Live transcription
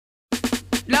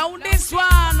Now this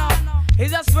one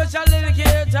is a special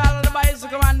dedicated to all the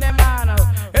bicycle man, them man.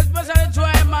 Especially to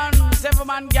a man,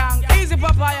 7-man gang, Easy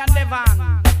Papa and the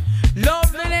van.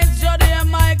 Loveliness, Jody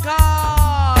and Michael.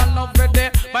 Love for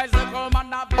the bicycle man.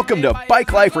 Welcome to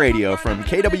Bike Life Radio from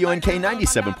KWNK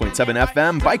 97.7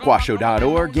 FM,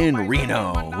 bikewashoe.org in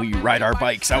Reno. We ride our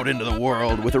bikes out into the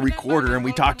world with a recorder and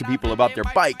we talk to people about their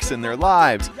bikes and their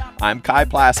lives. I'm Kai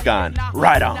Plascon.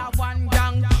 Ride on.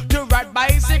 Ride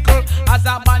bicycle as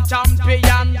a band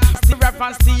champion.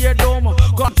 Reference to your dome.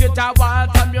 Computer world.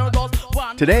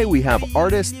 Today we have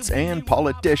artists and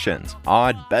politicians.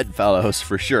 Odd bedfellows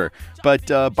for sure. But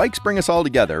bikes bring us all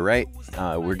together, right?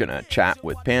 We're going to chat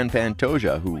with Pan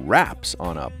Pantoja, who raps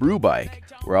on a brew bike.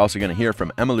 We're also going to hear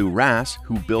from Emmylou Rass,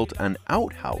 who built an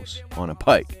outhouse on a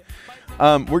bike.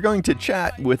 We're going to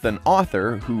chat with an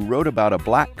author who wrote about a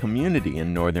black community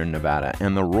in northern Nevada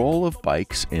and the role of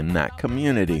bikes in that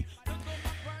community.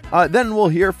 Then we'll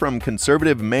hear from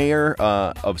conservative mayor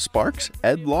of Sparks,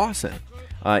 Ed Lawson.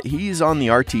 He's on the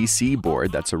RTC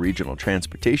board, that's a regional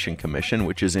transportation commission,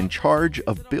 which is in charge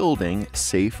of building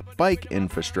safe bike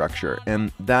infrastructure.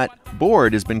 And that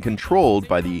board has been controlled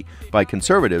by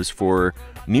conservatives for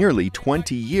nearly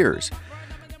 20 years.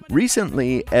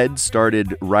 Recently, Ed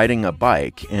started riding a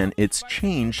bike, and it's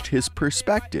changed his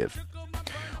perspective.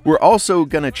 We're also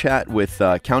going to chat with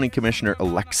County Commissioner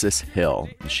Alexis Hill.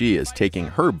 She is taking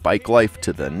her bike life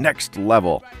to the next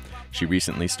level. She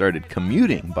recently started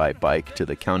commuting by bike to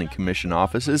the County Commission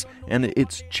offices, and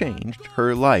it's changed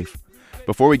her life.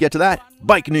 Before we get to that,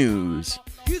 bike news.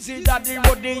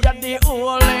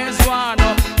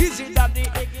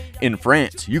 In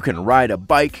France, you can ride a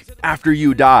bike after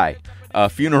you die. A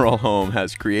funeral home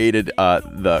has created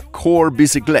the Corps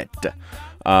Bicyclette,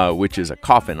 which is a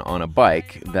coffin on a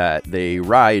bike that they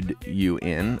ride you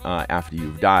in after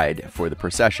you've died for the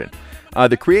procession.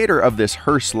 The creator of this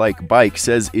hearse-like bike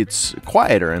says it's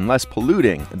quieter and less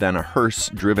polluting than a hearse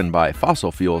driven by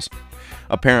fossil fuels.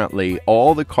 Apparently,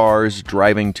 all the cars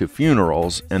driving to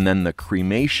funerals and then the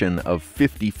cremation of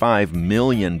 55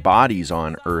 million bodies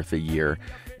on Earth a year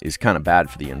is kind of bad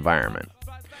for the environment.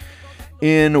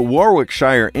 In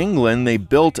Warwickshire, England, they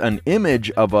built an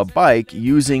image of a bike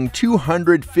using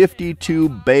 252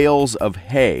 bales of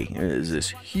hay. It is this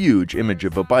huge image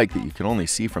of a bike that you can only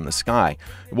see from the sky.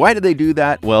 Why did they do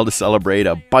that? Well, to celebrate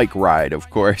a bike ride, of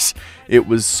course. It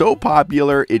was so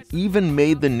popular, it even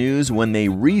made the news when they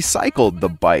recycled the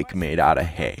bike made out of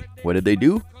hay. What did they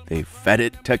do? They fed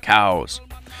it to cows.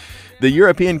 The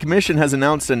European Commission has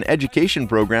announced an education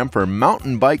program for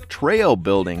mountain bike trail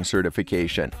building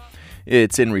certification.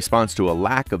 It's in response to a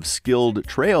lack of skilled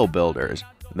trail builders.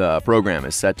 The program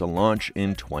is set to launch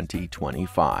in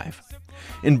 2025.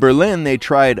 In Berlin, they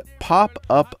tried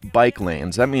pop-up bike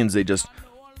lanes. That means they just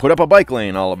put up a bike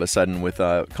lane all of a sudden with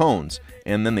cones,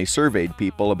 and then they surveyed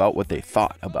people about what they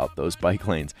thought about those bike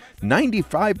lanes.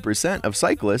 95% of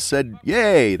cyclists said,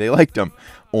 yay, they liked them.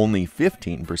 Only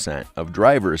 15% of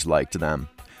drivers liked them.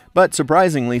 But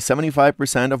surprisingly,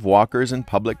 75% of walkers and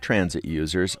public transit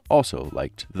users also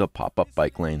liked the pop-up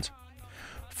bike lanes.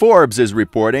 Forbes is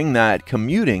reporting that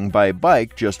commuting by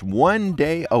bike just one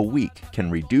day a week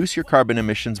can reduce your carbon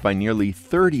emissions by nearly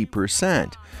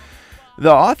 30%.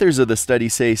 The authors of the study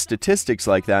say statistics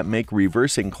like that make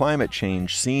reversing climate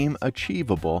change seem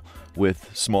achievable with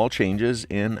small changes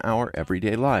in our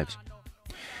everyday lives.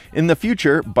 In the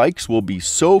future, bikes will be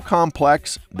so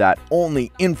complex that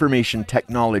only information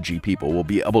technology people will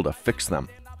be able to fix them.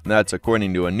 That's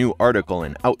according to a new article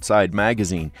in Outside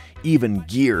Magazine. Even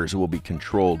gears will be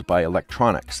controlled by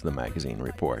electronics, the magazine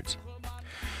reports.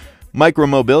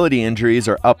 Micromobility injuries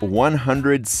are up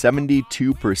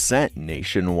 172%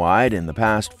 nationwide in the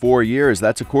past 4 years.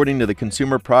 That's according to the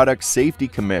Consumer Product Safety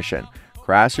Commission.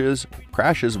 Crashes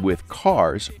with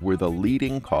cars were the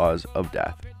leading cause of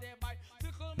death.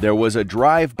 There was a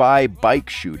drive-by bike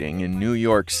shooting in New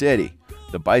York City.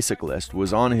 The bicyclist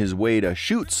was on his way to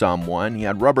shoot someone. He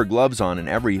had rubber gloves on and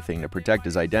everything to protect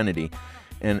his identity.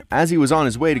 And as he was on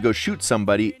his way to go shoot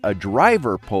somebody, a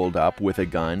driver pulled up with a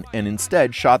gun and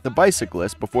instead shot the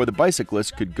bicyclist before the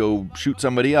bicyclist could go shoot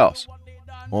somebody else.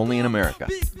 Only in America.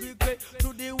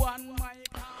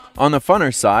 On the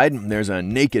funner side, there's a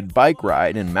naked bike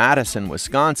ride in Madison,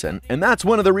 Wisconsin, and that's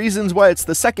one of the reasons why it's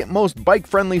the second most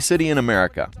bike-friendly city in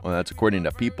America. Well, that's according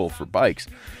to People for Bikes.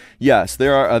 Yes,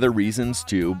 there are other reasons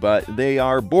too, but they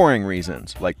are boring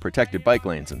reasons, like protected bike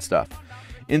lanes and stuff.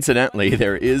 Incidentally,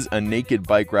 there is a naked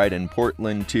bike ride in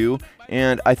Portland too,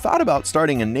 and I thought about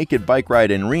starting a naked bike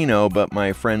ride in Reno, but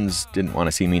my friends didn't want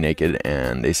to see me naked,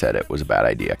 and they said it was a bad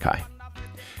idea, Kai.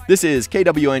 This is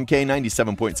KWNK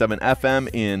 97.7 FM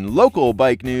in local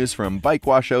bike news from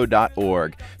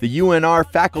bikewashoe.org. The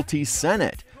UNR Faculty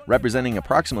Senate, representing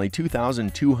approximately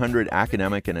 2,200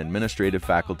 academic and administrative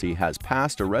faculty, has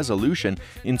passed a resolution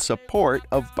in support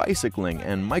of bicycling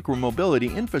and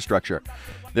micromobility infrastructure.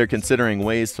 They're considering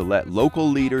ways to let local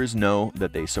leaders know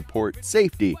that they support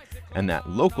safety and that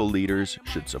local leaders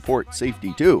should support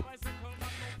safety too.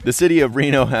 The city of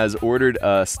Reno has ordered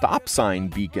a stop sign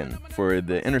beacon for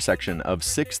the intersection of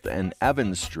 6th and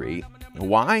Evans Street.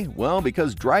 Why? Well,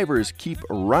 because drivers keep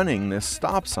running this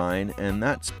stop sign, and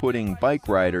that's putting bike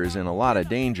riders in a lot of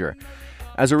danger.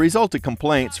 As a result of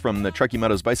complaints from the Truckee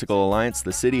Meadows Bicycle Alliance,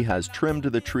 the city has trimmed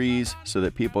the trees so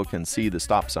that people can see the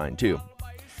stop sign too.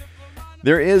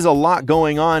 There is a lot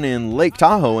going on in Lake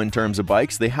Tahoe in terms of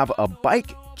bikes. They have a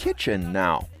bike kitchen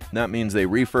now. That means they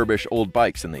refurbish old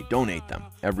bikes and they donate them.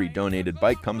 Every donated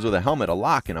bike comes with a helmet, a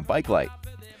lock, and a bike light.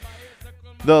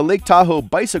 The Lake Tahoe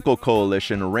Bicycle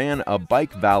Coalition ran a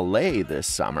bike valet this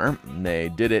summer. They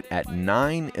did it at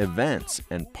 9 events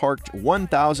and parked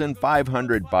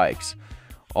 1,500 bikes.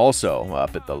 Also,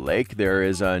 up at the lake, there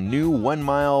is a new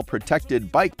 1-mile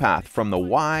protected bike path from the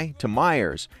Y to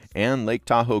Myers, and Lake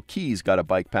Tahoe Keys got a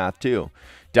bike path too.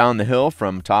 Down the hill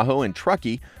from Tahoe and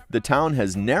Truckee, the town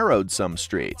has narrowed some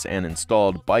streets and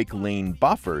installed bike lane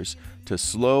buffers to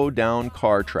slow down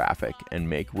car traffic and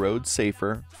make roads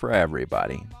safer for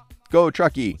everybody. Go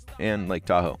Truckee and Lake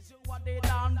Tahoe.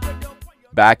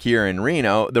 Back here in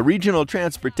Reno, the Regional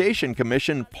Transportation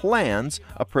Commission plans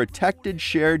a protected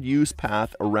shared use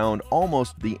path around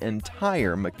almost the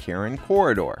entire McCarran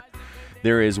corridor.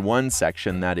 There is one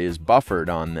section that is buffered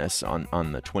on this,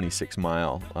 on the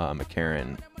 26-mile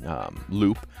McCarran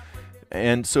loop.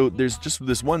 And so there's just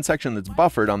this one section that's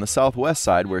buffered on the southwest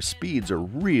side where speeds are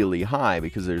really high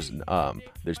because there's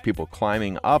people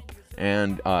climbing up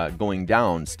and going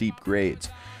down steep grades.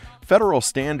 Federal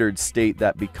standards state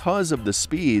that because of the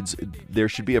speeds, there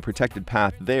should be a protected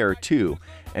path there too.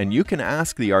 And you can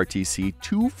ask the RTC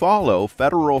to follow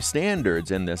federal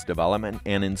standards in this development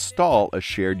and install a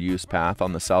shared use path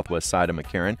on the southwest side of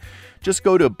McCarran. Just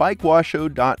go to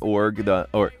bikewashoe.org,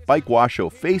 or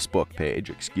Bikewashoe Facebook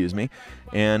page,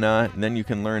 and then you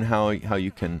can learn how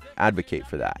you can advocate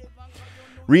for that.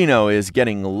 Reno is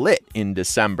getting lit in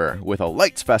December with a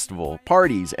lights festival,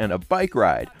 parties, and a bike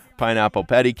ride. Pineapple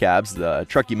Pedicabs, the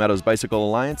Truckee Meadows Bicycle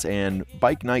Alliance, and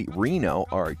Bike Night Reno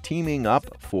are teaming up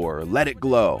for Let It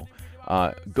Glow.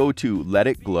 Go to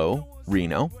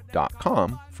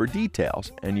letitglowreno.com for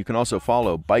details, and you can also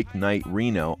follow Bike Night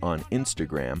Reno on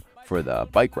Instagram for the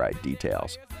bike ride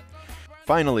details.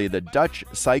 Finally, the Dutch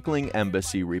Cycling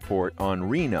Embassy report on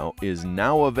Reno is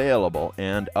now available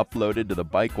and uploaded to the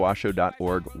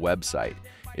bikewashoe.org website.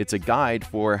 It's a guide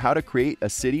for how to create a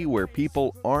city where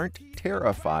people aren't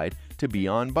terrified to be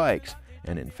on bikes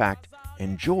and, in fact,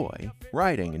 enjoy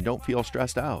riding and don't feel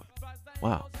stressed out.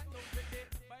 Wow.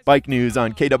 Bike News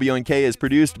on KWNK is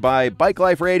produced by Bike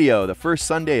Life Radio, the first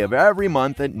Sunday of every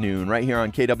month at noon, right here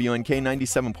on KWNK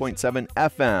 97.7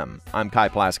 FM. I'm Kai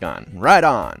Plascon. Right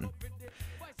on.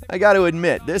 I got to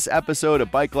admit, this episode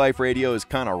of Bike Life Radio is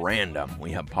kind of random.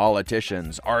 We have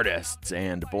politicians, artists,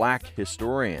 and black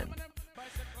historian.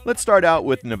 Let's start out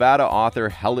with Nevada author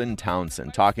Helen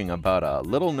Townsend talking about a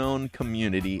little-known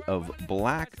community of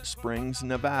Black Springs,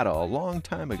 Nevada, a long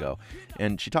time ago.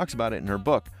 And she talks about it in her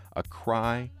book, A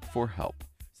Cry for Help.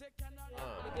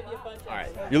 All right,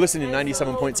 you're listening to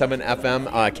 97.7 FM,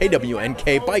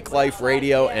 KWNK Bike Life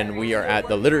Radio, and we are at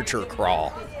the Literature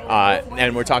Crawl.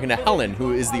 And we're talking to Helen,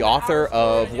 who is the author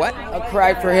of what? A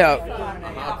Cry for Help.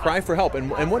 A Cry for Help.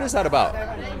 And what is that about?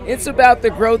 It's about the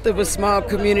growth of a small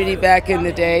community back in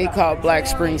the day called Black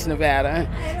Springs, Nevada,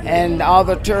 and all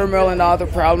the turmoil and all the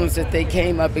problems that they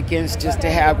came up against just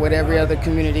to have what every other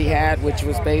community had, which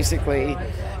was basically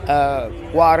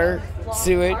water,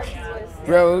 sewage,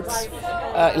 roads,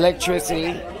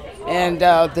 electricity. And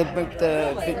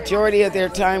the majority of their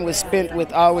time was spent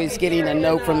with always getting a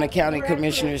no from the county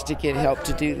commissioners to get help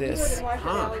to do this.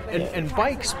 Huh. And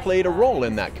bikes played a role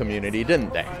in that community,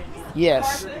 didn't they?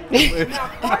 Yes.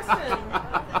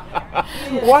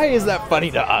 Why is that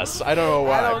funny to us? I don't know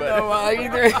why. I don't know why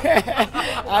either.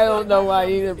 I don't know why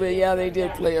either, but yeah, they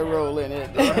did play a role in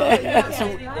it. So,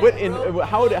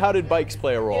 how did bikes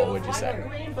play a role, would you say?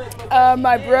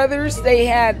 My brothers,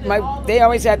 they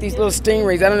always had these little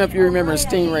Stingrays. I don't know if you remember a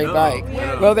Stingray bike.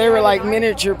 Well, they were like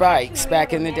miniature bikes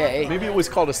back in the day. Maybe it was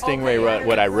called a Stingray,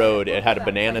 what I rode. It had a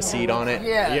banana seat on it.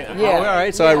 Yeah. Oh, all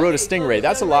right, so I rode a Stingray.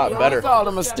 That's a lot better. I called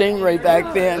them a Stingray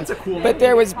back then. That's a cool but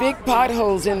there was big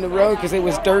potholes in the road road because it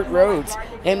was dirt roads.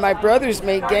 And my brothers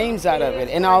made games out of it,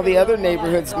 and all the other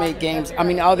neighborhoods made games. I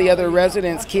mean, all the other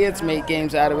residents' kids made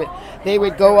games out of it. They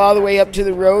would go all the way up to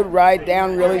the road, ride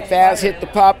down really fast, hit the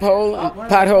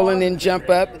pothole, and then jump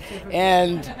up,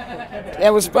 and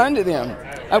that was fun to them.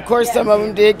 Of course, some of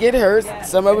them did get hurt,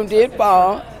 some of them did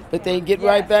fall, but they get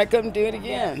right back up and do it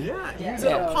again. Yeah, use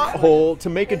a pothole to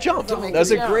make a jump.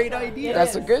 That's a great idea.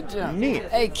 That's a good jump. Neat.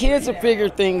 Hey, kids will figure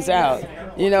things out,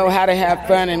 you know, how to have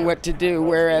fun and what to do,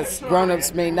 whereas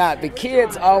grown-ups may not. But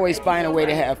kids always find a way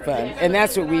to have fun, and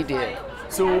that's what we did.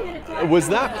 So was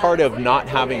that part of not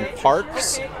having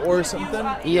parks or something?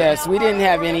 Yes, we didn't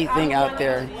have anything out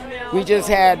there. We just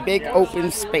had big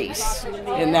open space,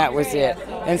 and that was it.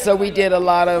 And so we did a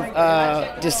lot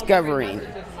of discovering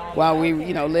while we,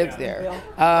 you know, lived there.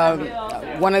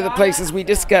 One of the places we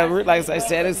discovered, like I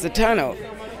said, is the tunnel.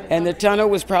 And the tunnel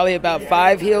was probably about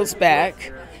 5 hills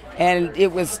back, and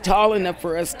it was tall enough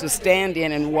for us to stand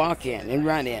in and walk in and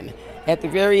run in. At the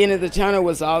very end of the tunnel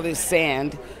was all this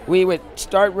sand. We would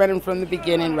start running from the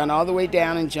beginning, run all the way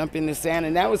down and jump in the sand,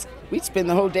 and we'd spend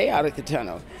the whole day out at the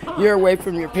tunnel. You're away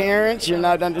from your parents, you're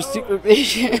not under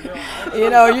supervision.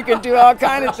 You know, you can do all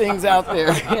kind of things out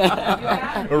there.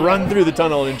 Run through the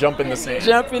tunnel and jump in the sand.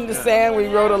 Jump in the sand. We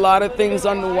wrote a lot of things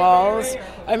on the walls.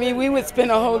 I mean, we would spend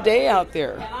a whole day out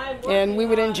there, and we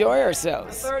would enjoy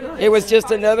ourselves. It was just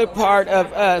another part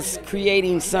of us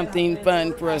creating something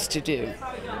fun for us to do.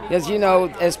 Because, you know,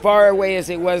 as far away as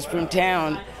it was from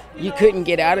town, you couldn't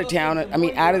get out of town,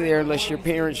 out of there unless your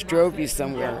parents drove you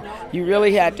somewhere. You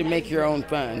really had to make your own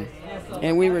fun,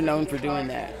 and we were known for doing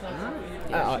that.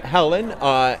 Helen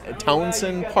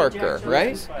Townsend Parker,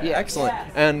 right? Yeah. Excellent.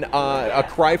 And A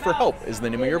Cry for Help is the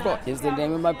name of your book. Is the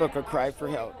name of my book, A Cry for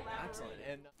Help.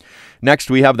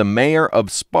 Next, we have the mayor of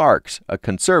Sparks, a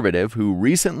conservative who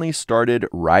recently started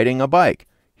riding a bike.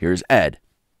 Here's Ed.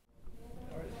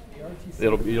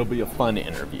 It'll be a fun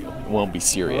interview. It won't be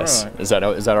serious. Right. Is that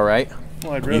all right?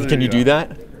 Well, I'd rather Can you do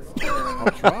that?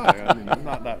 I'll try. I mean, I'm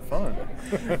not that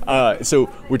fun. So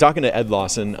we're talking to Ed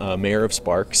Lawson, mayor of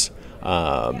Sparks.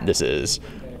 This is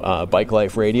Bike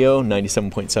Life Radio,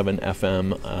 97.7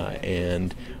 FM,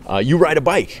 and you ride a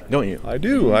bike, don't you? I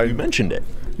do. You mentioned it.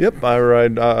 Yep, I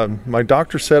ride. My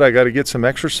doctor said I got to get some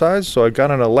exercise, so I got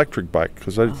an electric bike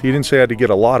because he didn't say I had to get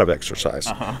a lot of exercise.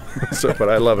 But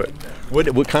I love it.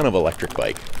 What kind of electric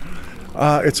bike?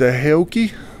 It's a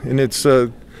Heoki, and it's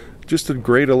just a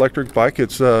great electric bike.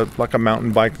 It's like a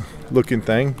mountain bike looking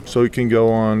thing, so it can go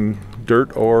on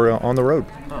dirt or on the road.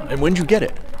 And when did you get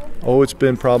it? Oh, it's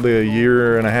been probably a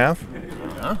year and a half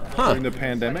during the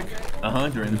pandemic.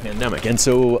 During the pandemic. And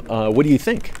so what do you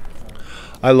think?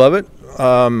 I love it.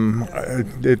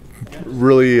 It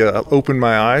really opened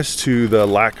my eyes to the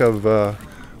lack of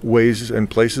ways and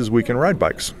places we can ride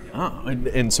bikes.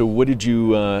 And so what did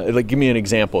you, give me an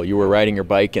example. You were riding your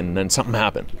bike and then something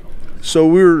happened. So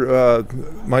we were,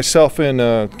 myself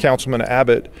and Councilman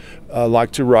Abbott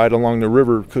like to ride along the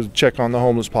river because check on the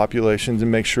homeless populations and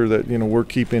make sure that, you know, we're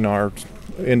keeping our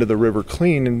end of the river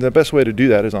clean. And the best way to do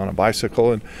that is on a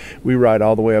bicycle. And we ride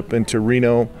all the way up into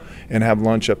Reno and have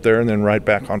lunch up there and then ride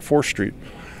back on 4th Street.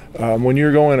 When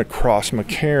you're going across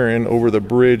McCarran over the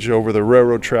bridge, over the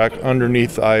railroad track,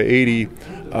 underneath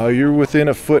I-80, you're within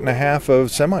 1.5 feet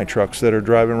of semi-trucks that are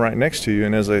driving right next to you.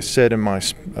 And as I said in my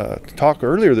talk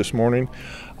earlier this morning,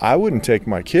 I wouldn't take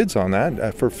my kids on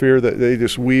that for fear that they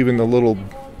just weave in the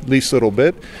least little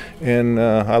bit and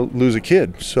I'll lose a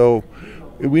kid. So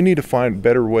we need to find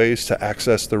better ways to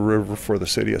access the river for the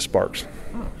city of Sparks.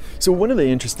 So one of the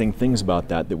interesting things about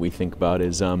that we think about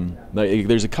is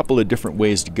there's a couple of different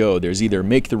ways to go. There's either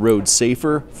make the road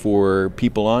safer for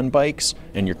people on bikes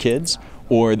and your kids,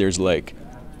 or there's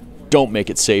don't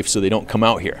make it safe so they don't come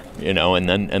out here, you know, and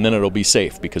then it'll be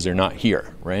safe because they're not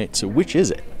here, right? So which is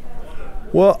it?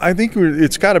 Well, I think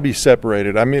it's got to be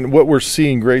separated. I mean, what we're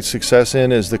seeing great success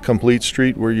in is the complete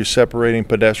street where you're separating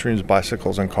pedestrians,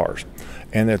 bicycles, and cars.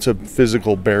 And it's a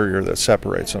physical barrier that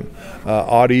separates them.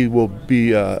 Audi will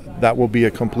be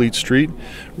a complete street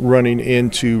running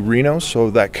into Reno, so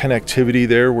that connectivity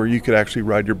there where you could actually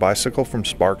ride your bicycle from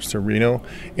Sparks to Reno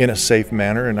in a safe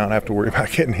manner and not have to worry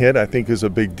about getting hit, I think is a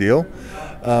big deal.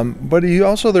 But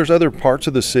there's other parts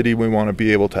of the city we want to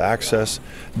be able to access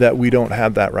that we don't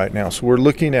have that right now. So we're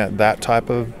looking at that type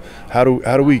of how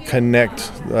do we connect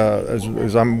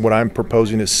what I'm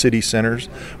proposing is city centers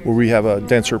where we have a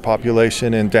denser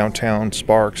population in downtown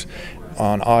Sparks.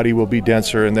 On Audi will be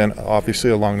denser, and then obviously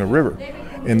along the river.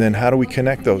 And then how do we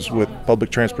connect those with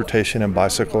public transportation and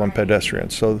bicycle and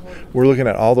pedestrians? So we're looking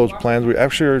at all those plans. We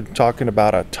actually are talking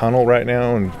about a tunnel right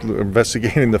now and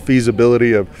investigating the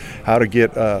feasibility of how to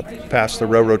get past the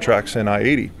railroad tracks in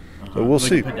I-80. So we'll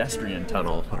see. A pedestrian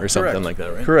tunnel or something like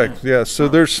that, right? Correct. Yeah. So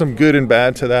there's some good and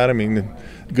bad to that. I mean, the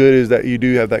good is that you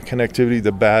do have that connectivity.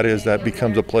 The bad is that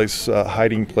becomes a place,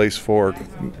 hiding place for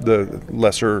the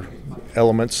lesser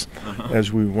elements,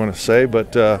 as we want to say.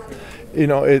 But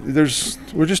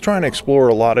we're just trying to explore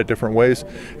a lot of different ways,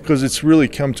 because it's really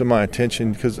come to my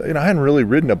attention, because I hadn't really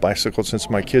ridden a bicycle since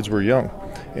my kids were young,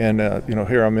 and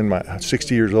here I'm in my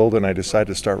 60 years old, and I decided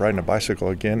to start riding a bicycle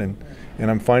again,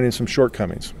 and I'm finding some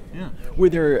shortcomings. Yeah.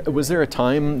 Was there a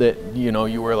time that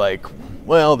you were like,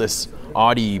 well, this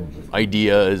Audi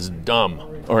idea is dumb,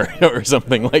 or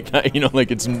something like that? Like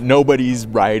it's nobody's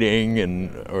riding,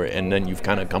 and then you've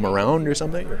kind of come around or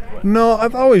something? No,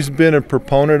 I've always been a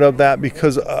proponent of that,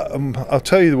 because I'll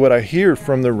tell you what I hear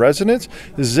from the residents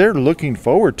is they're looking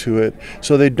forward to it,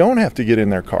 so they don't have to get in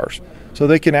their cars, so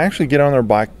they can actually get on their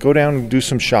bike, go down and do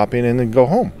some shopping, and then go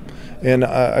home. And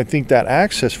I think that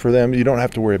access for them, you don't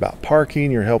have to worry about parking,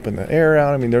 you're helping the air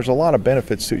out. I mean, there's a lot of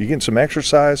benefits to it. You get some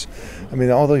exercise. I mean,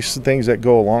 all these things that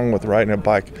go along with riding a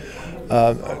bike.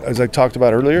 As I talked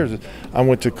about earlier, I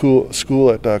went to school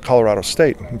at Colorado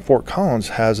State, and Fort Collins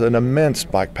has an immense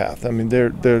bike path. I mean,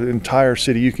 the entire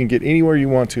city, you can get anywhere you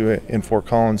want to in Fort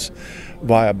Collins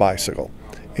via bicycle.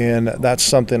 And that's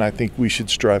something I think we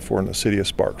should strive for in the city of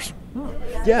Sparks.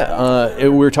 Yeah,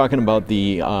 we're talking about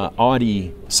the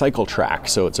Audi cycle track.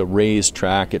 So it's a raised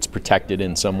track. It's protected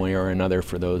in some way or another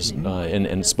for those, and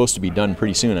it's supposed to be done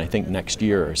pretty soon, I think next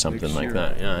year or something like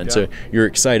that. Yeah, and so you're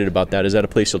excited about that. Is that a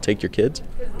place you'll take your kids?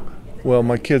 Well,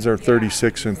 my kids are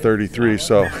 36 and 33,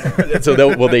 so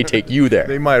will they take you there?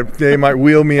 They might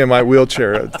wheel me in my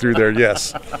wheelchair through there.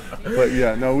 Yes, but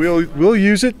yeah, no, we'll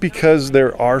use it, because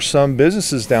there are some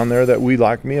businesses down there that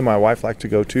me and my wife like to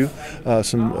go to,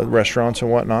 some restaurants and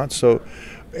whatnot. So,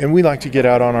 and we like to get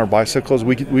out on our bicycles.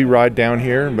 We ride down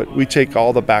here, but we take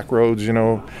all the back roads,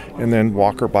 and then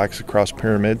walk our bikes across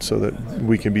Pyramid so that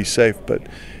we can be safe. But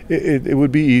it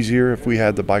would be easier if we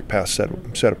had the bike path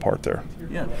set apart there.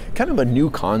 Yeah, kind of a new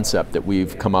concept that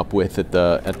we've come up with at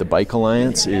the Bike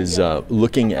Alliance is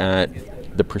looking at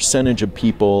the percentage of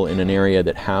people in an area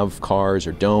that have cars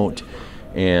or don't,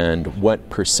 and what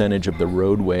percentage of the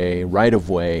roadway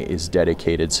right-of-way is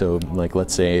dedicated. So, like,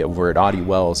 let's say over at Audie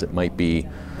Wells, it might be,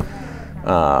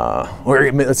 or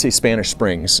let's say Spanish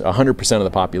Springs, 100% of the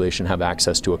population have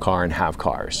access to a car and have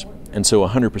cars. And so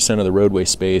 100% of the roadway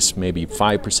space, maybe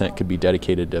 5% could be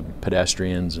dedicated to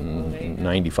pedestrians and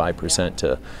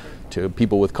 95% to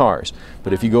people with cars.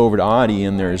 But if you go over to Audi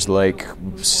and there's like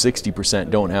 60%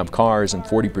 don't have cars and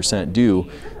 40% do,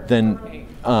 then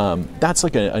that's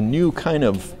like a new kind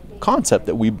of concept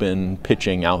that we've been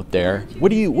pitching out there. What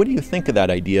do you think of that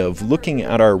idea of looking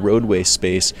at our roadway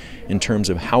space in terms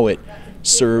of how it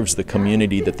serves the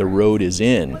community that the road is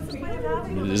in?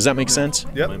 Does that make sense?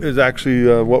 Yep, is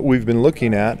actually what we've been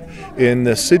looking at in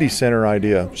the city center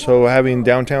idea. So having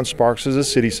downtown Sparks as a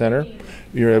city center,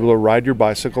 you're able to ride your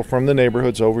bicycle from the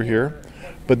neighborhoods over here.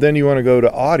 But then you want to go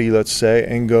to Audi, let's say,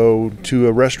 and go to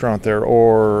a restaurant there,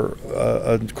 or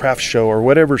a craft show, or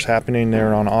whatever's happening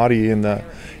there on Audi in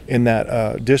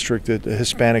that district, the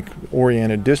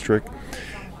Hispanic-oriented district.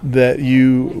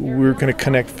 We're going to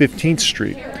connect 15th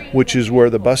Street, which is where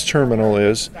the bus terminal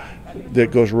is,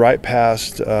 that goes right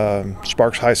past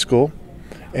Sparks High School,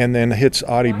 and then hits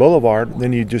Audi Boulevard.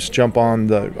 Then you just jump on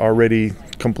the already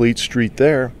complete street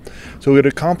there. So it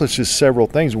accomplishes several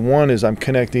things. One is I'm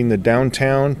connecting the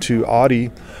downtown to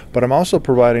Audi, but I'm also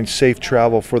providing safe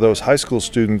travel for those high school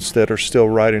students that are still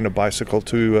riding a bicycle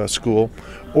to school,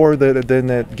 or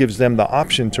that gives them the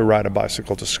option to ride a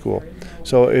bicycle to school.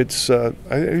 So it's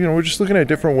we're just looking at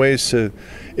different ways to,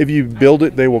 if you build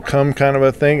it, they will come kind of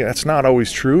a thing. That's not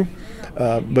always true,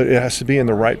 but it has to be in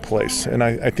the right place. And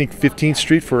I think 15th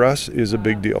Street for us is a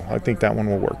big deal. I think that one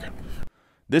will work.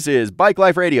 This is Bike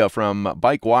Life Radio from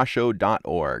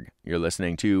bikewashoe.org. You're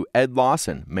listening to Ed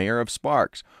Lawson, Mayor of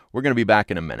Sparks. We're going to be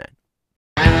back in a minute.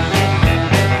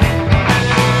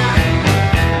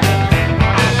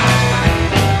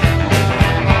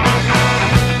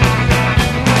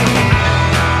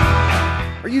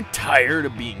 Are you tired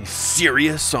of being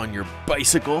serious on your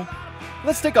bicycle?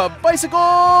 Let's take a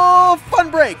bicycle fun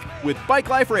break with Bike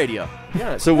Life Radio.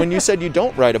 Yeah, so when you said you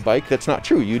don't ride a bike, that's not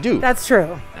true. You do. That's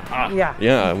true. Yeah.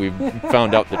 Yeah, we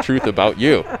found out the truth about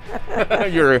you.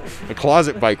 You're a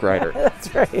closet bike rider.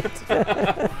 That's right.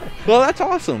 Well, that's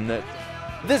awesome that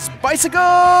This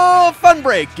Bicycle Fun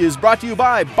Break is brought to you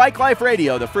by Bike Life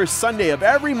Radio, the first Sunday of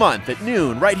every month at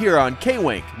noon, right here on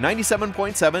K-Wink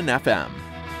 97.7 FM.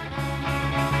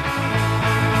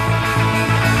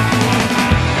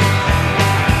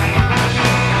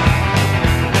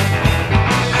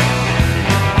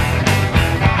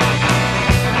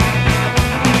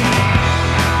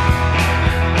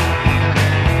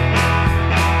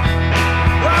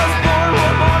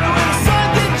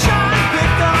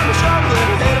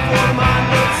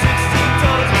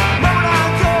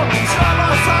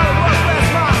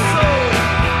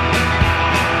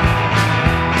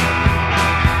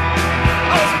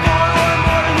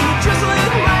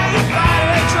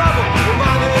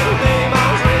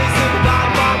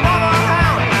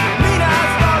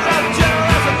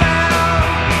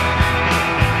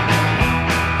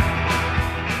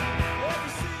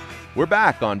 We're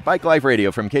back on Bike Life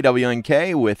Radio from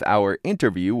KWNK with our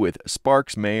interview with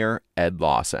Sparks Mayor Ed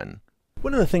Lawson.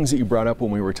 One of the things that you brought up when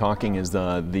we were talking is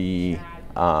the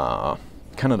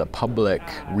kind of the public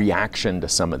reaction to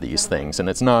some of these things, and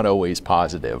it's not always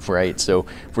positive, right? So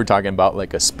if we're talking about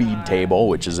like a speed table,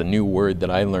 which is a new word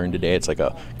that I learned today, it's like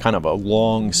a kind of a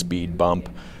long speed bump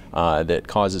that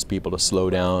causes people to slow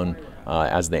down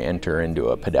as they enter into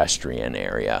a pedestrian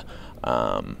area.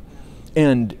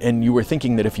 And you were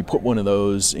thinking that if you put one of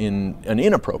those in an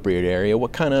inappropriate area,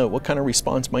 what kind of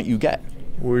response might you get?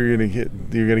 You're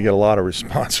gonna get a lot of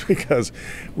response because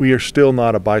we are still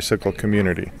not a bicycle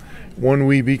community. When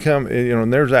we become,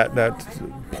 and there's that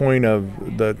point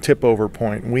of the tip over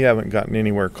point, we haven't gotten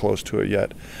anywhere close to it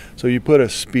yet. So you put a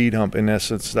speed hump, in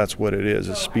essence, that's what it is,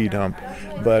 a speed hump,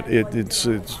 but it's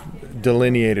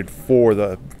delineated for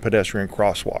the pedestrian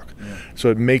crosswalk. Yeah. So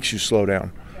it makes you slow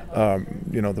down.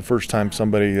 The first time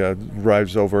somebody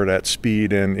drives over at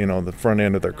speed and, the front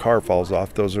end of their car falls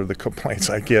off, those are the complaints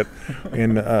I get.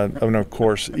 And of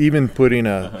course, even putting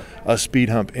a speed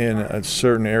hump in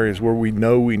certain areas where we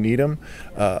know we need them,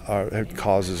 it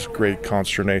causes great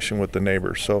consternation with the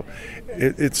neighbors. So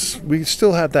we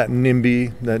still have that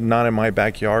NIMBY, that not in my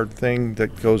backyard thing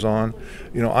that goes on.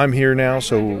 I'm here now,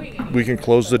 so we can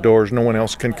close the doors. No one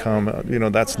else can come.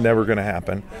 That's never going to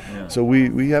happen. Yeah. So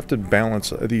we have to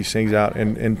balance these things out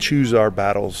and choose our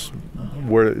battles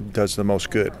where it does the most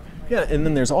good. Yeah, and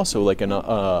then there's also like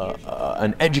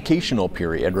an educational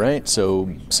period, right?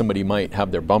 So somebody might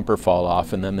have their bumper fall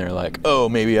off, and then they're like, "Oh,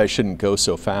 maybe I shouldn't go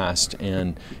so fast."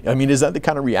 And I mean, is that the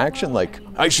kind of reaction, like,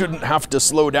 "I shouldn't have to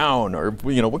slow down," or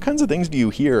what kinds of things do you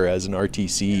hear as an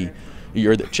RTC?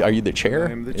 Are you the chair?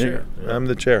 I'm the chair. Yeah. I'm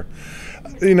the chair.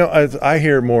 I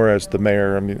hear more as the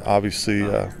mayor. I mean, obviously,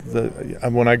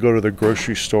 when I go to the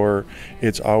grocery store,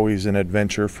 it's always an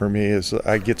adventure for me.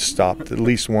 I get stopped at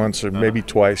least once or maybe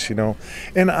twice,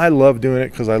 and I love doing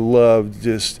it because I love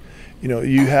just,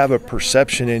 you have a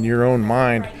perception in your own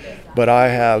mind, but I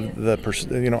have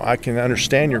I can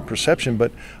understand your perception,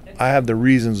 but I have the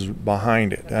reasons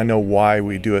behind it. I know why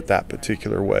we do it that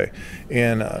particular way.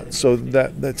 And so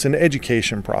that's an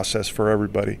education process for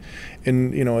everybody.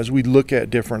 And, as we look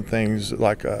at different things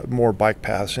like more bike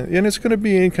paths, and it's going to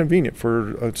be inconvenient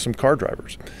for some car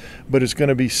drivers, but it's going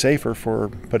to be safer for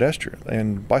pedestrians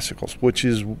and bicycles, which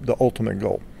is the ultimate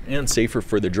goal. And safer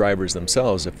for the drivers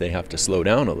themselves if they have to slow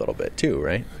down a little bit too,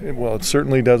 right? Well, it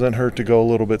certainly doesn't hurt to go a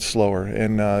little bit slower,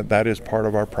 and that is part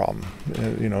of our problem.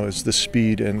 Is the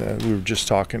speed, and we were just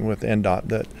talking with NDOT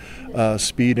that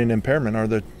speed and impairment are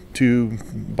the two,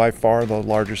 by far, the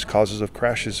largest causes of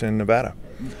crashes in Nevada.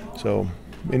 So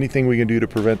anything we can do to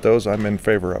prevent those, I'm in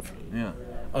favor of. Yeah.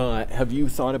 Have you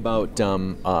thought about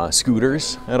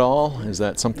scooters at all? Is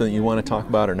that something that you want to talk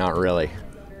about, or not really?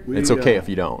 It's okay if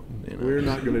you don't. We're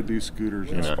not going to do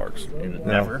scooters in Sparks.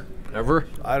 Never? Ever?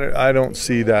 I don't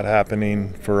see that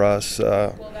happening for us.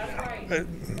 I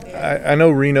know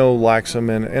Reno likes them,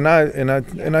 and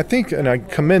I think I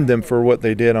commend them for what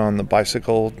they did on the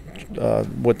bicycle,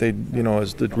 what they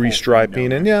as the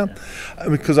restriping, and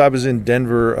because I was in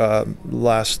Denver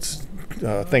last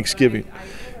Thanksgiving.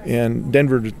 And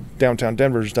downtown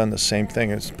Denver's done the same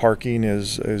thing. It's parking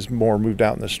is more moved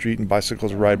out in the street, and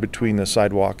bicycles ride between the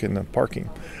sidewalk and the parking,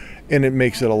 and it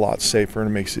makes it a lot safer and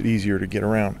it makes it easier to get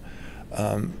around.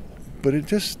 But it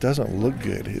just doesn't look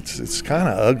good. It's kind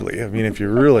of ugly. I mean, if you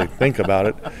really think about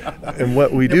it, and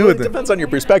what we do with it depends on your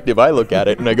perspective. I look at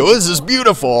it and I go, "This is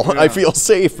beautiful. Yeah. I feel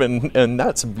safe," and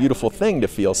that's a beautiful thing to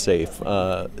feel safe.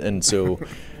 And so.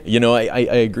 I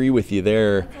agree with you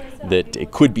there that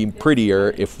it could be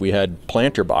prettier if we had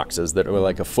planter boxes that were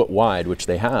like a foot wide, which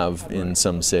they have in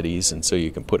some cities, and so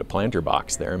you can put a planter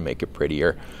box there and make it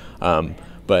prettier.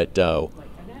 But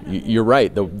you're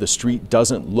right. The street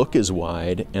doesn't look as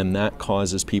wide, and that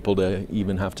causes people to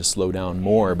even have to slow down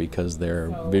more because their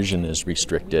vision is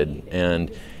restricted.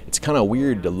 And it's kind of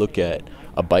weird to look at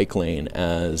a bike lane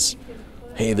as,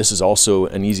 hey, this is also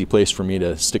an easy place for me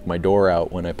to stick my door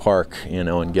out when I park,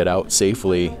 and get out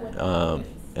safely.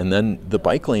 And then the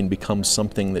bike lane becomes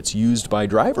something that's used by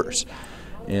drivers.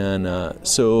 And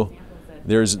so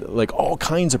there's like all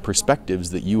kinds of perspectives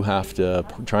that you have to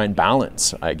try and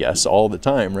balance, I guess, all the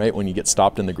time, right? When you get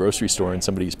stopped in the grocery store and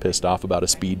somebody's pissed off about a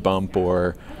speed bump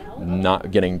or not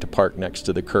getting to park next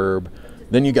to the curb,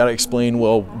 then you got to explain,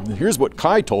 well, here's what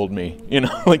Kai told me,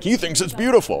 like he thinks it's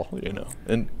beautiful,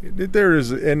 And there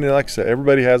is, and like I said,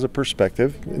 everybody has a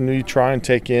perspective, and you try and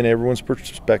take in everyone's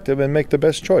perspective and make the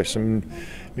best choice. I'm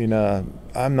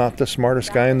not the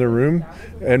smartest guy in the room,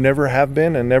 and never have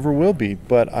been and never will be,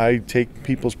 but I take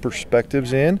people's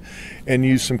perspectives in and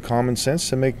use some common sense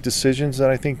to make decisions that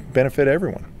I think benefit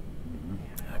everyone.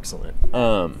 Excellent.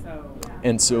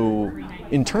 And so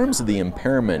in terms of the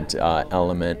impairment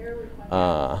element,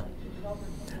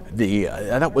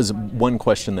 that was one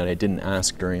question that I didn't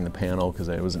ask during the panel because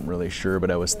I wasn't really sure, but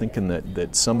I was thinking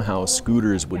that somehow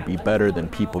scooters would be better than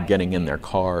people getting in their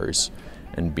cars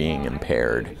and being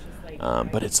impaired.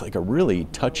 But it's like a really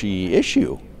touchy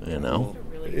issue,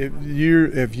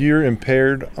 If you're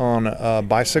impaired on a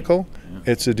bicycle,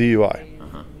 it's a DUI.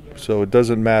 So it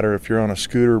doesn't matter if you're on a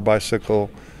scooter, bicycle,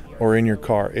 or in your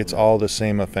car. It's all the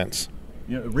same offense.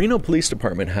 Reno Police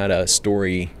Department had a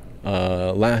story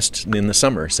last in the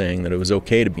summer saying that it was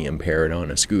okay to be impaired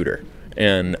on a scooter,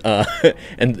 and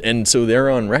so they're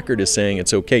on record as saying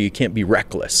it's okay. You can't be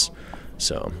reckless.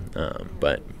 So,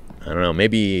 but I don't know.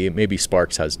 Maybe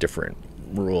Sparks has different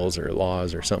rules or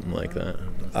laws or something like that.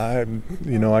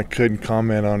 I couldn't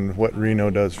comment on what Reno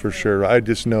does for sure. I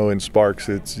just know in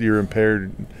Sparks, you're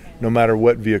impaired no matter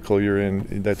what vehicle you're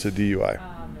in. That's a DUI.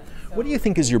 What do you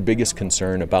think is your biggest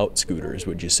concern about scooters,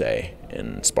 would you say,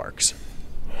 in Sparks?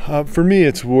 For me,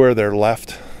 it's where they're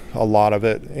left, a lot of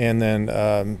it, and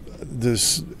then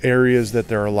this areas that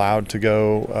they're allowed to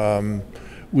go.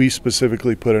 We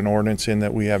specifically put an ordinance in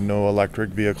that we have no electric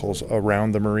vehicles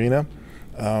around the marina.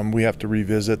 We have to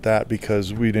revisit that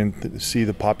because we didn't see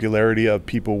the popularity of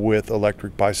people with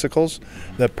electric bicycles,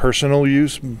 that personal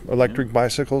use electric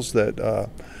bicycles that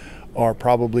are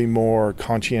probably more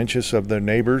conscientious of their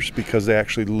neighbors because they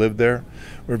actually live there.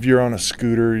 Or if you're on a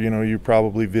scooter, you're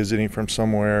probably visiting from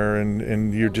somewhere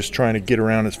and you're just trying to get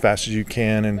around as fast as you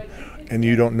can, and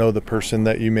you don't know the person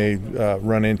that you may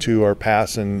run into or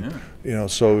pass, and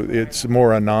so it's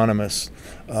more anonymous.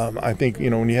 I think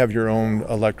when you have your own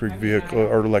electric vehicle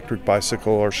or electric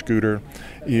bicycle or scooter,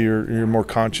 you're more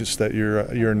conscious that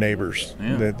you're neighbors.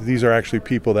 Yeah. That these are actually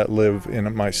people that live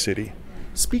in my city.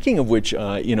 Speaking of which,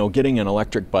 getting an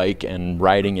electric bike and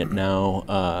riding it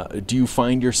now, do you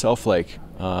find yourself like,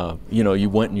 you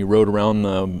went and you rode around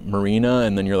the marina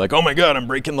and then you're like, oh my God, I'm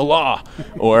breaking the law,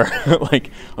 or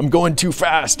like, I'm going too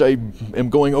fast, I am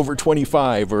going over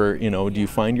 25, or, do you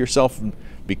find yourself,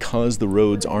 because the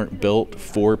roads aren't built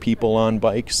for people on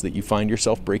bikes, that you find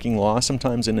yourself breaking law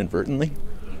sometimes inadvertently?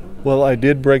 Well, I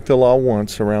did break the law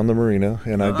once around the marina,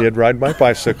 and I did ride my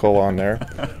bicycle on there.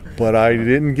 But I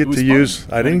didn't get to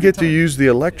use the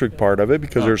electric part of it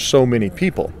because there's so many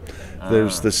people.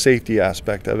 There's the safety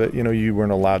aspect of it. You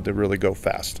weren't allowed to really go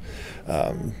fast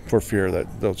for fear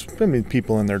that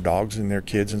people and their dogs and their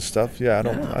kids and stuff. Yeah,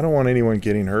 I don't want anyone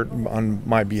getting hurt on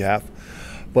my behalf.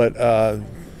 But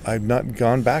I've not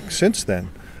gone back since then.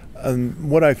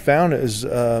 What I found is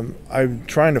I'm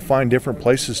trying to find different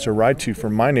places to ride to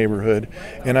from my neighborhood,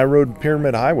 and I rode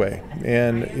Pyramid Highway,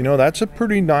 and that's a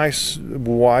pretty nice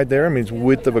wide there. It's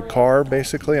width of a car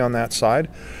basically on that side,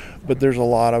 but there's a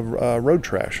lot of road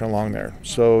trash along there,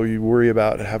 so you worry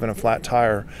about having a flat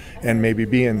tire and maybe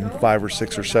being 5 or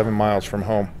 6 or 7 miles from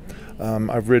home.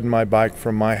 I've ridden my bike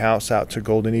from my house out to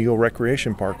Golden Eagle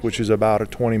Recreation Park, which is about a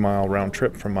 20-mile round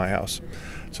trip from my house.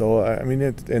 So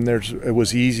it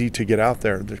was easy to get out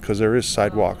there because there is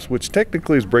sidewalks, which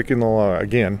technically is breaking the law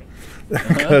again,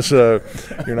 because you're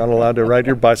not allowed to ride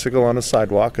your bicycle on a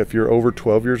sidewalk if you're over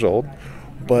 12 years old.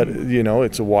 But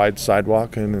it's a wide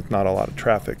sidewalk and it's not a lot of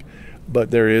traffic.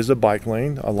 But there is a bike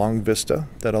lane along Vista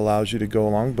that allows you to go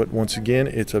along. But once again,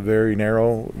 it's a very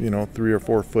narrow, 3 or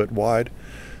 4 foot wide.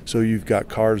 So you've got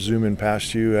cars zooming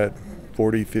past you at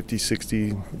 40, 50,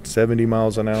 60, 70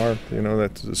 miles an hour.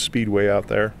 That's the speedway out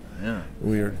there. Yeah.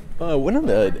 Weird.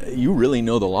 You really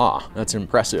know the law. That's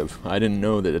impressive. I didn't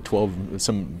know that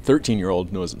some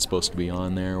 13-year-old wasn't supposed to be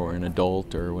on there, or an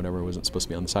adult or whatever wasn't supposed to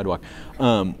be on the sidewalk.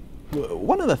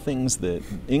 One of the things that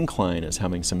Incline is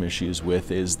having some issues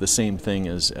with is the same thing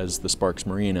as the Sparks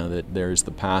Marina, that there's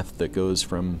the path that goes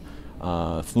from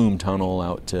Flume Tunnel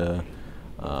out to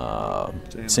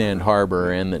Sand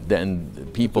Harbor, and then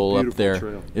people up there.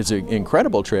 Trail. It's an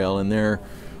incredible trail, and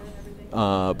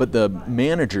but the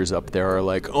managers up there are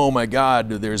like, oh my God,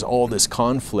 there's all this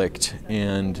conflict,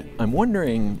 and I'm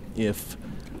wondering if,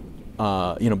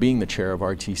 being the chair of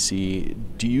RTC,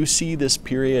 do you see this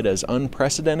period as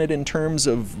unprecedented in terms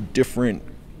of different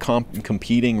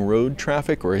competing road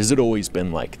traffic, or has it always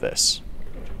been like this?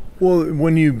 Well,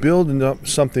 when you build up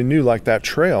something new like that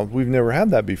trail, we've never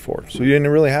had that before. So you didn't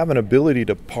really have an ability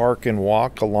to park and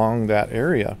walk along that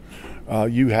area.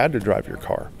 You had to drive your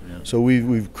car. Yeah. So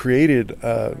we've created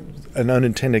an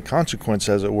unintended consequence,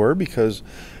 as it were, because,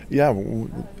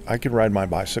 I could ride my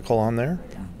bicycle on there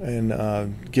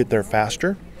and get there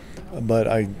faster. But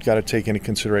I got to take into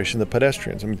consideration the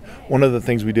pedestrians. I mean, one of the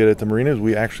things we did at the marina is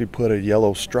we actually put a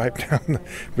yellow stripe down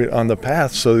on the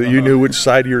path so that you knew which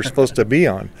side you were supposed to be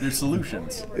on. There's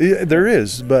solutions. Yeah, there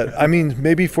is, but I mean,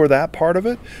 maybe for that part of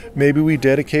it, maybe we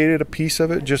dedicated a piece of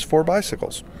it just for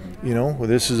bicycles.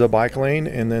 This is a bike lane,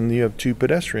 and then you have 2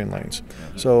 pedestrian lanes.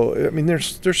 So, I mean,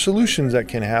 there's solutions that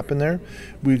can happen there.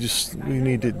 We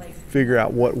need to figure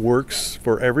out what works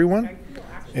for everyone.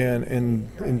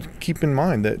 And keep in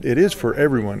mind that it is for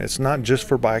everyone. It's not just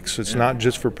for bikes. It's not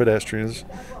just for pedestrians.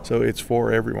 So it's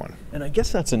for everyone. And I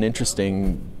guess that's an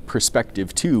interesting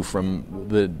perspective too, from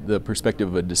the perspective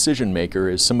of a decision maker.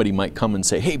 Is somebody might come and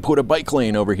say, "Hey, put a bike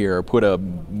lane over here, or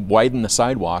widen the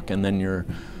sidewalk," and then you're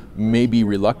maybe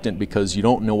reluctant because you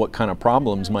don't know what kind of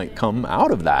problems might come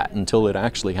out of that until it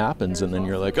actually happens, and then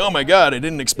you're like, oh my God, I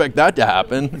didn't expect that to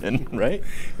happen. And right?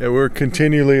 Yeah, we're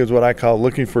continually, is what I call,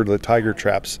 looking for the tiger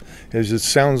traps. It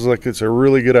sounds like it's a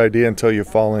really good idea until you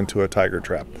fall into a tiger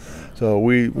trap. So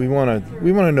we want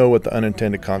to know what the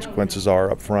unintended consequences are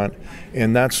up front,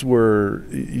 and that's where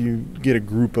you get a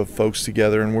group of folks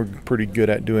together, and we're pretty good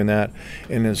at doing that.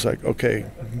 And it's like, okay,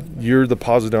 you're the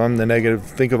positive, I'm the negative.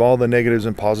 Think of all the negatives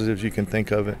and positives you can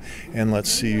think of, and let's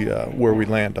see where we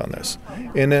land on this.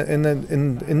 And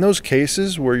then in those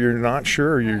cases where you're not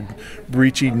sure, or you're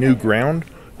breaching new ground,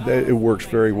 it works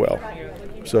very well.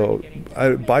 So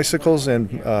bicycles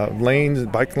and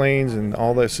bike lanes and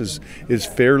all this is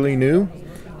fairly new.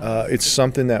 It's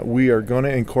something that we are going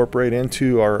to incorporate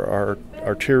into our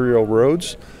arterial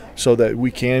roads so that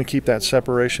we can keep that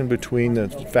separation between the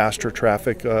faster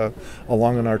traffic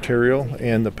along an arterial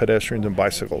and the pedestrians and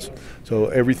bicycles. So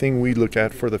everything we look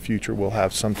at for the future will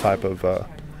have some type of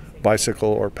bicycle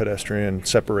or pedestrian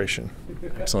separation.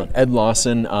 Excellent. Ed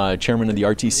Lawson, Chairman of the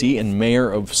RTC and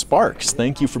Mayor of Sparks.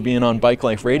 Thank you for being on Bike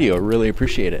Life Radio. Really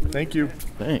appreciate it. Thank you.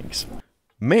 Thanks.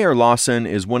 Mayor Lawson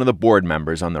is one of the board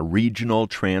members on the Regional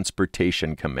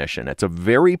Transportation Commission. It's a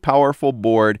very powerful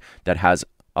board that has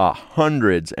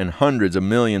hundreds and hundreds of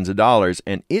millions of dollars,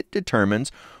 and it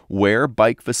determines where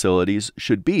bike facilities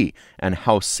should be and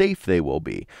how safe they will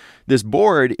be. This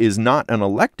board is not an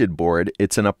elected board,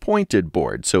 it's an appointed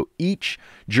board. So each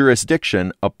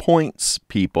jurisdiction appoints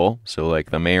people, so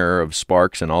like the mayor of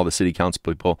Sparks and all the city council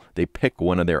people, they pick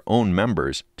one of their own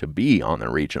members to be on the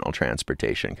Regional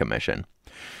Transportation Commission.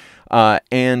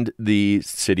 And the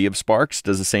city of Sparks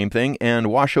does the same thing, and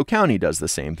Washoe County does the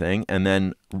same thing, and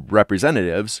then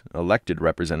representatives, elected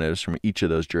representatives from each of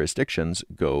those jurisdictions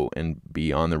go and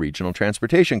be on the Regional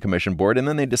Transportation Commission board, and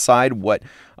then they decide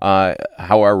how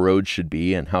our roads should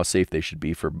be and how safe they should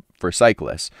be for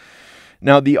cyclists.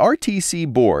 Now, the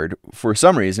RTC board, for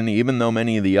some reason, even though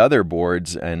many of the other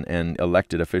boards and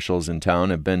elected officials in town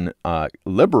have been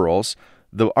liberals,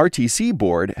 the RTC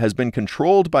board has been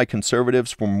controlled by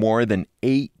conservatives for more than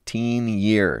 18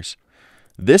 years.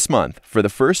 This month, for the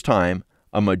first time,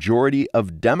 a majority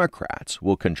of Democrats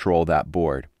will control that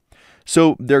board.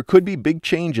 So there could be big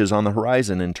changes on the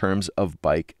horizon in terms of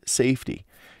bike safety.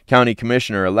 County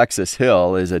Commissioner Alexis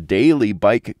Hill is a daily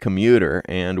bike commuter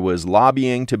and was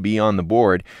lobbying to be on the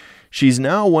board. She's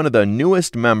now one of the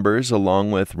newest members,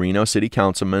 along with Reno City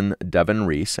Councilman Devin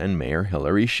Reese and Mayor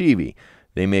Hillary Sheevey.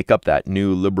 They make up that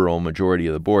new liberal majority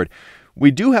of the board.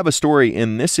 We do have a story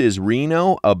in This Is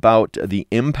Reno about the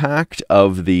impact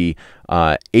of the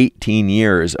 18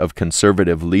 years of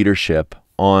conservative leadership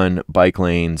on bike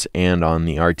lanes and on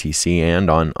the RTC and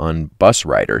on bus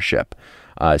ridership.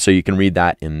 So you can read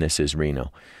that in This Is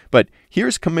Reno. But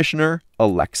here's Commissioner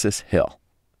Alexis Hill.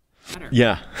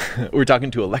 Yeah, we're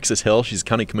talking to Alexis Hill. She's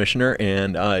county commissioner,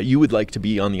 and you would like to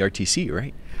be on the RTC,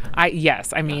 right?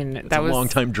 Yes. I mean, that was a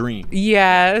long-time dream.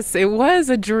 Yes, it was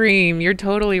a dream. You're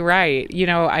totally right.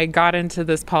 I got into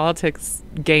this politics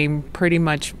game pretty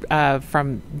much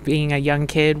from being a young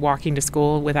kid walking to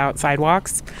school without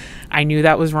sidewalks. I knew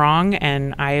that was wrong,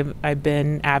 and I've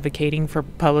been advocating for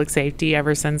public safety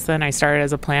ever since then. I started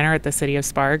as a planner at the City of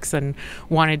Sparks and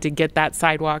wanted to get that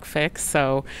sidewalk fixed.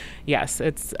 So, yes,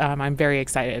 it's I'm very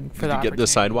excited for the opportunity. Did you get the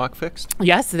sidewalk fixed?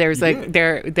 Yes,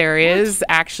 there is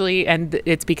actually, and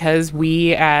it's because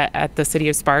we at the City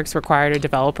of Sparks required a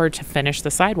developer to finish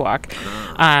the sidewalk,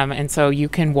 and so you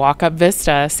can walk up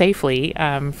Vista safely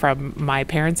from my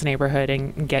parents' neighborhood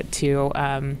and get to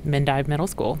Mendive Middle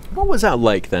School. What was that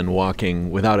like then, walking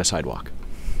without a sidewalk?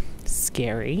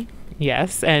 Scary,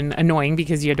 yes, and annoying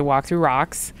because you had to walk through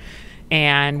rocks.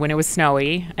 And when it was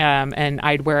snowy, and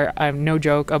I'd wear, no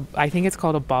joke, I think it's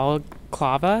called a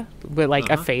balaclava with like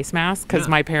a face mask, because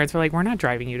my parents were like, we're not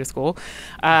driving you to school.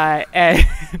 And,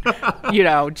 you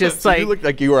know, just so like. You looked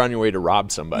like you were on your way to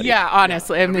rob somebody. Yeah,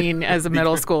 honestly. I mean, as a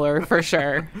middle schooler, for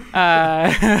sure.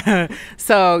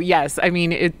 So, yes, I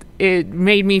mean, it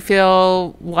made me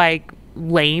feel like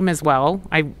lame as well.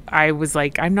 I was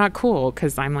like, I'm not cool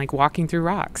because I'm like walking through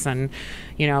rocks, and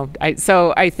you know,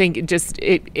 I think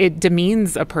it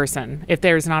demeans a person if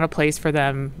there's not a place for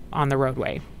them on the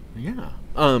roadway. Yeah.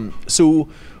 So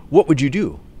what would you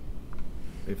do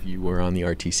if you were on the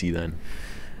RTC then?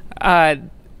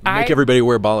 Make everybody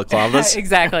wear balaclavas?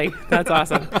 Exactly. That's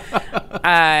awesome.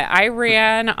 I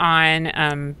ran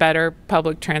on better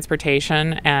public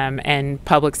transportation and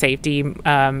public safety.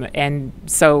 And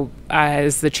so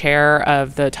as the chair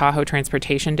of the Tahoe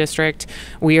Transportation District,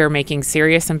 we are making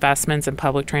serious investments in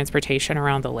public transportation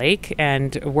around the lake,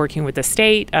 and working with the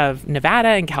state of Nevada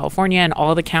and California and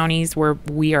all the counties where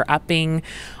we are upping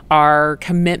our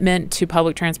commitment to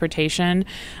public transportation.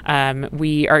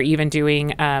 We are even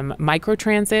doing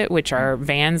microtransit, which are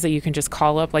vans that you can just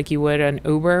call up like you would an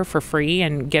Uber for free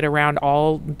and get around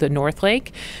all the North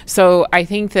Lake. So I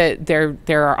think that there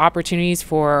are opportunities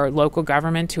for local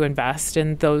government to invest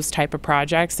in those type of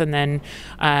projects. And then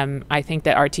I think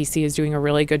that RTC is doing a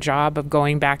really good job of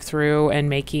going back through and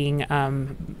making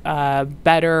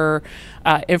better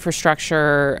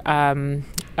infrastructure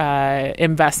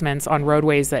investments on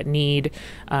roadways that need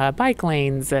bike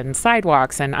lanes and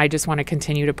sidewalks, and I just want to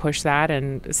continue to push that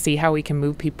and see how we can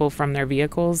move people from their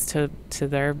vehicles to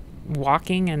their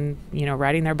walking and, you know,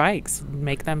 riding their bikes,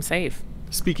 make them safe.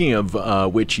 Speaking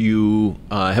of which, you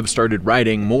have started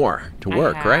riding more to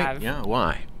work, right? Yeah,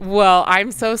 why? Well,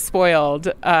 I'm so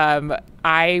spoiled.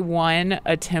 I won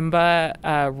a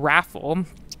Timba raffle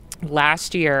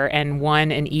last year and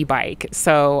won an e-bike.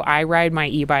 So I ride my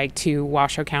e-bike to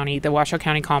Washoe County, the Washoe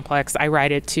County complex. I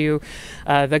ride it to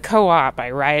the co-op. I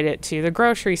ride it to the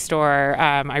grocery store.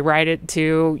 I ride it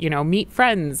to, you know, meet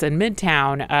friends in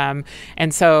Midtown.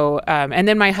 And so, and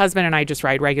then my husband and I just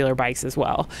ride regular bikes as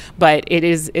well. But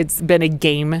it's been a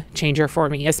game changer for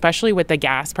me, especially with the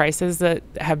gas prices that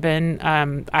have been,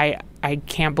 I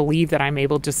can't believe that I'm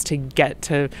able just to get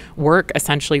to work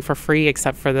essentially for free,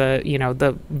 except for the, you know,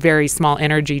 the very small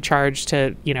energy charge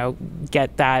to, you know,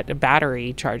 get that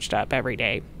battery charged up every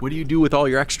day. What do you do with all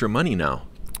your extra money now?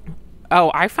 Oh,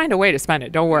 I find a way to spend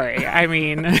it. Don't worry. I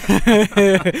mean,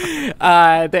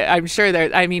 I'm sure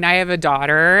there. I mean, I have a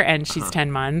daughter and she's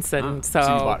 10 months, and so you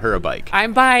bought her a bike.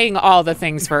 I'm buying all the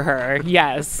things for her.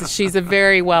 Yes, she's a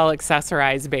very well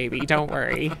accessorized baby. Don't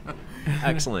worry.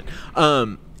 Excellent.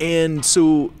 And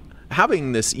so,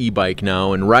 having this e-bike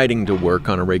now and riding to work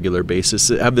on a regular basis,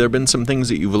 have there been some things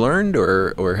that you've learned,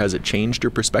 or has it changed your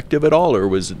perspective at all, or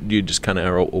was you just kind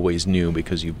of always knew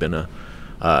because you've been a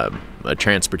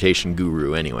transportation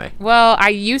guru anyway? Well, I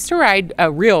used to ride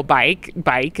a real bike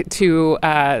to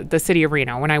the city of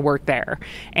Reno when I worked there.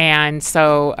 And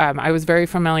so I was very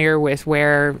familiar with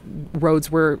where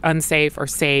roads were unsafe or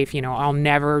safe. You know, I'll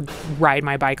never ride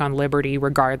my bike on Liberty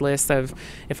regardless of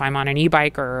if I'm on an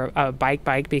e-bike or a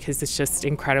bike because it's just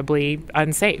incredibly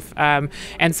unsafe.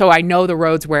 And so I know the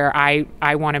roads where I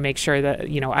want to make sure that,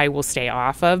 you know, I will stay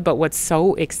off of. But what's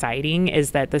so exciting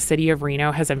is that the city of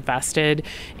Reno has invested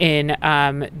in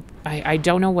I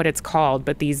don't know what it's called,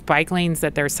 but these bike lanes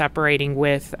that they're separating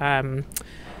with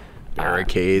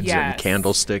barricades yes. and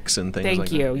candlesticks and things like that.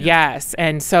 Thank you. Yes.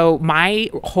 And so my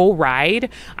whole ride,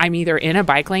 I'm either in a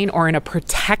bike lane or in a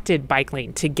protected bike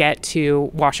lane to get to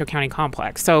Washoe County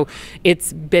Complex. So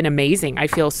it's been amazing. I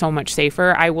feel so much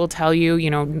safer. I will tell you, you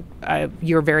know,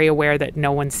 you're very aware that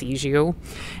no one sees you.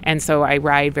 And so I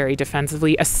ride very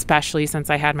defensively, especially since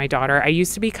I had my daughter. I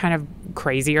used to be kind of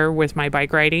crazier with my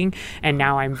bike riding, and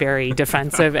now I'm very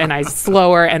defensive and I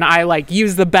slower, and I like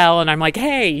use the bell and I'm like,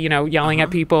 hey, you know, yelling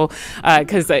at people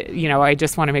because you know, I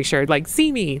just want to make sure, like,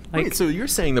 see me. Like, wait, so you're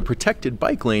saying the protected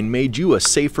bike lane made you a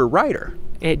safer rider?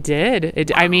 It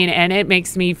did. I mean, and it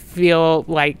makes me feel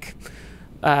like,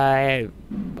 I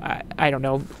don't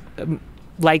know,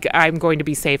 like I'm going to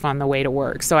be safe on the way to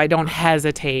work. So I don't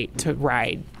hesitate to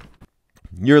ride.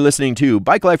 You're listening to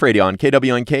Bike Life Radio on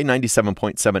KWNK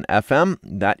 97.7 FM.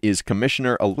 That is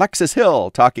Commissioner Alexis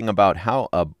Hill talking about how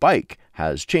a bike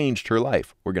has changed her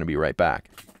life. We're going to be right back.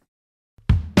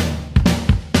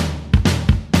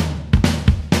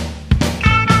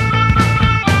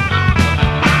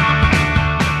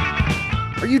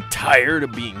 Are you tired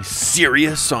of being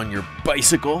serious on your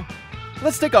bicycle?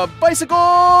 Let's take a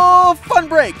bicycle fun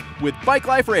break with Bike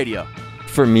Life Radio.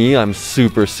 For me, I'm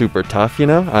super, super tough, you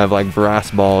know? I have like brass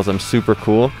balls. I'm super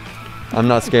cool. I'm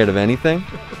not scared of anything.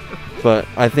 But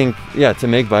I think, yeah, to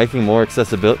make biking more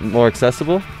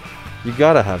accessible, you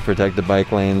gotta have protected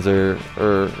bike lanes or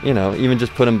you know, even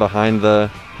just put them behind the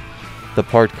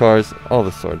parked cars, all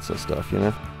the sorts of stuff, you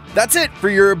know? That's it for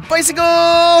your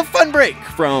bicycle fun break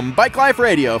from Bike Life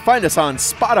Radio. Find us on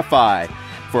Spotify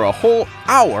for a whole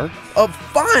hour of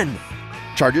fun.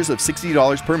 Charges of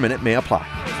 $60 per minute may apply.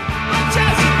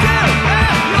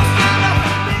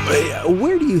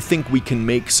 Where do you think we can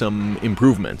make some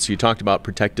improvements? You talked about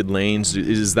protected lanes.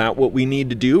 Is that what we need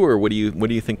to do, or what do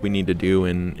you think we need to do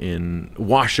in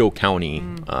Washoe County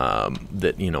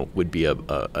that would be a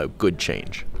good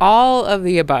change? All of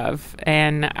the above,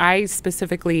 and I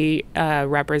specifically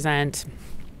represent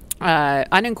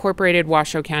unincorporated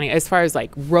Washoe County as far as like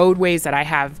roadways that I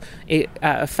have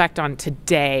effect on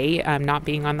today, not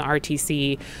being on the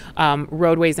RTC,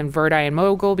 roadways in Verdi and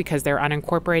Mogul because they're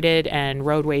unincorporated, and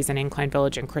roadways in Incline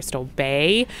Village and Crystal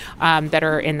Bay that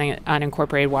are in the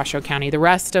unincorporated Washoe County. The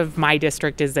rest of my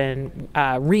district is in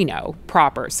Reno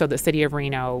proper, so the city of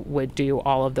Reno would do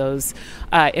all of those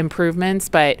improvements,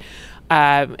 but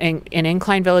in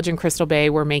Incline Village and Crystal Bay,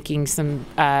 we're making some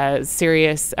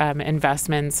serious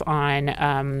investments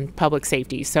on public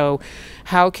safety. So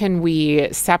how can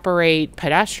we separate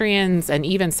pedestrians and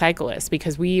even cyclists?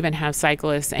 Because we even have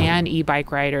cyclists and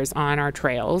e-bike riders on our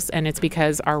trails, and it's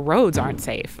because our roads aren't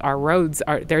safe.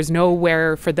 There's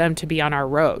nowhere for them to be on our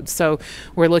roads. So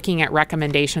we're looking at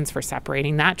recommendations for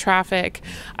separating that traffic.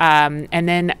 And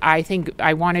then I think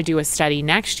I want to do a study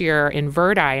next year in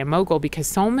Verdi and Mogul, because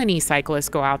so many cyclists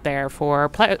go out there for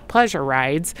pleasure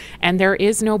rides, and there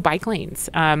is no bike lanes.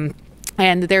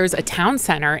 And there's a town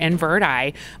center in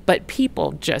Verdi, but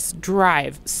people just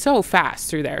drive so fast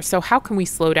through there. So how can we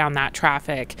slow down that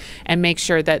traffic and make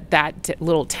sure that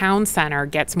little town center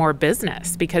gets more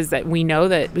business? Because we know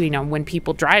that when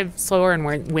people drive slower and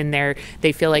when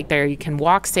they feel like they can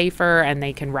walk safer and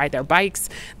they can ride their bikes,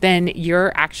 then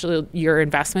your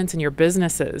investments and your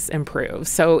businesses improve.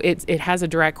 So it has a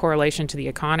direct correlation to the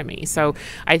economy. So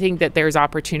I think that there's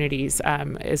opportunities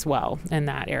as well in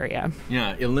that area.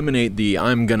 Yeah, eliminate the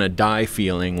I'm gonna die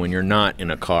feeling when you're not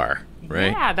in a car,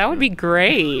 right? Yeah, that would be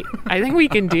great. I think we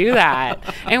can do that.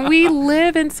 And we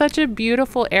live in such a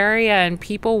beautiful area, and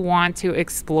people want to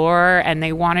explore, and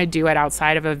they want to do it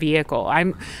outside of a vehicle.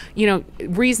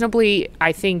 Reasonably,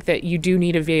 I think that you do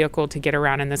need a vehicle to get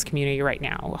around in this community right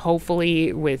now.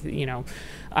 Hopefully with,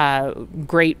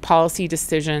 great policy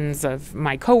decisions of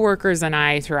my coworkers and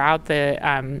I throughout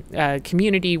the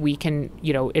community, we can,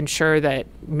 ensure that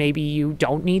maybe you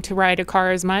don't need to ride a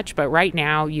car as much, but right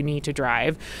now you need to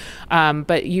drive.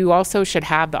 But you also should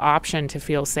have the option to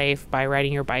feel safe by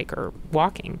riding your bike or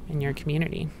walking in your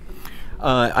community.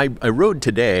 I rode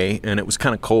today, and it was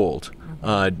kind of cold.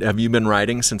 Have you been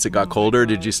riding since it got colder?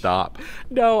 Did you stop?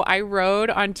 No, I rode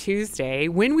on Tuesday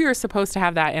when we were supposed to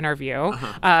have that interview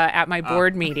at my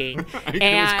board meeting. And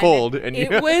it was cold. And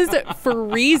it was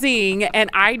freezing, and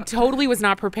I totally was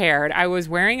not prepared. I was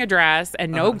wearing a dress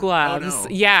and no gloves. Oh, no.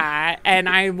 Yeah, and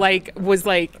I was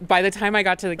by the time I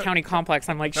got to the county complex,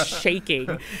 I'm like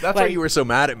shaking. That's why you were so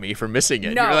mad at me for missing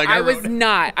it. No, You're like, I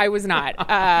was not.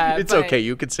 It's okay.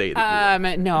 You could say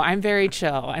that. No, I'm very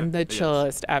chill. I'm the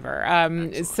chillest ever.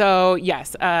 So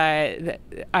yes, I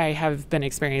have been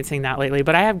experiencing that lately,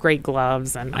 but I have great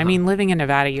gloves, and I mean, living in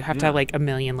Nevada, you have to have like a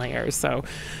million layers, so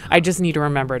I just need to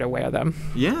remember to wear them.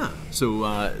 Yeah.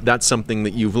 So that's something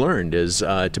that you've learned is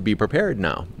to be prepared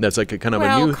now. That's like a kind of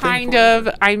a new thing. Kind of.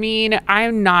 I mean,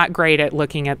 I'm not great at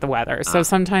looking at the weather, so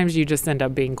sometimes you just end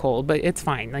up being cold, but it's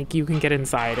fine. Like you can get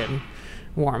inside and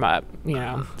warm up,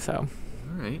 so.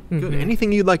 All right, good.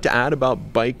 Anything you'd like to add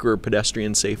about bike or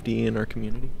pedestrian safety in our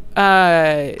community?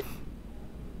 I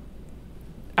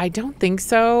don't think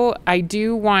so. I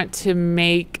do want to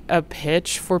make a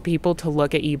pitch for people to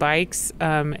look at e-bikes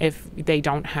if they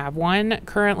don't have one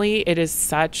currently. It is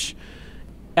such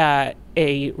a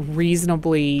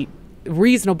reasonably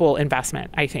reasonable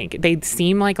investment, I think. They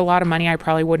seem like a lot of money. I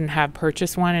probably wouldn't have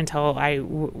purchased one until I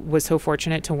was so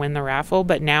fortunate to win the raffle,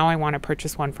 but now I want to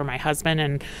purchase one for my husband,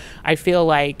 and I feel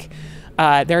like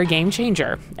they're a game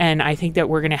changer. And I think that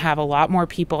we're going to have a lot more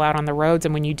people out on the roads.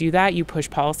 And when you do that, you push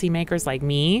policymakers like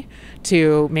me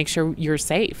to make sure you're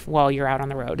safe while you're out on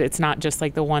the road. It's not just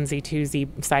like the onesie, twosie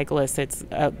cyclists. It's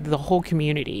the whole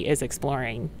community is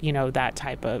exploring, that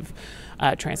type of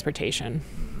transportation.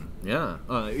 Yeah.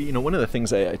 One of the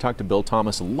things I talked to Bill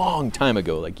Thomas a long time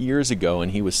ago, like years ago,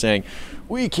 and he was saying,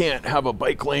 we can't have a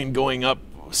bike lane going up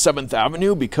 7th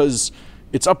Avenue because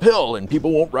it's uphill and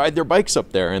people won't ride their bikes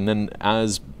up there. And then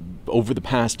as over the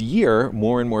past year,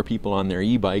 more and more people on their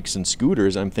e-bikes and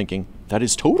scooters, I'm thinking that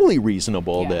is totally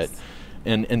reasonable. Yes.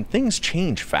 And things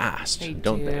change fast,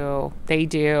 don't they? They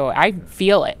do. I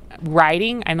feel it.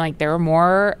 Riding, I'm like, there are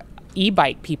more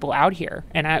e-bike people out here,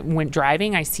 and when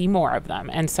driving I see more of them,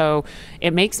 and so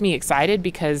it makes me excited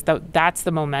because that's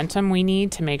the momentum we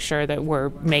need to make sure that we're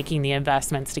making the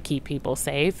investments to keep people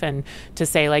safe, and to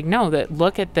say like, no, that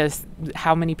look at this,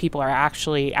 how many people are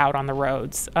actually out on the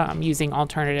roads using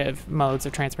alternative modes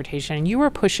of transportation. And you were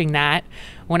pushing that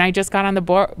when I just got on the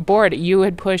board. You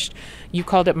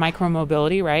called it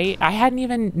micromobility, right? I didn't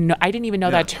even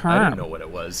know that term. I didn't know what it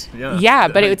was. Yeah,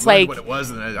 but it's like what it was,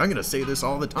 and I'm going to say this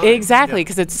all the time. Exactly,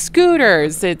 because it's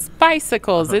scooters, it's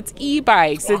bicycles, it's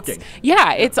e-bikes,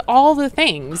 it's all the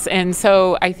things. And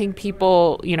so I think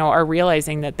people, are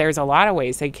realizing that there's a lot of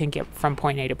ways they can get from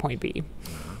point A to point B.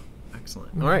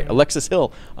 Excellent. All right, Alexis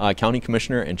Hill, County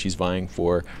Commissioner, and she's vying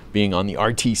for being on the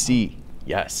RTC.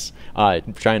 Yes,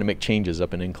 trying to make changes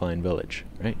up in Incline Village,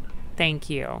 right? Thank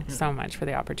you so much for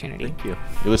the opportunity. Thank you.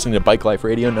 You're listening to Bike Life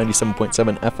Radio,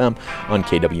 97.7 FM on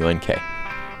KWNK.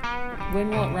 When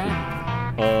will it run?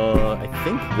 I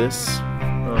think this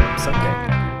Sunday.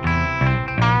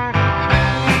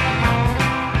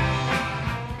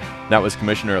 That was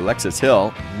Commissioner Alexis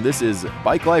Hill. This is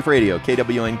Bike Life Radio,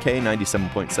 KWNK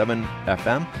 97.7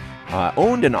 FM,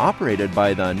 owned and operated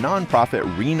by the nonprofit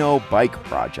Reno Bike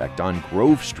Project on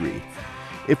Grove Street.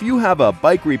 If you have a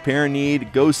bike repair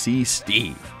need, go see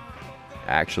Steve.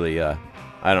 Actually, I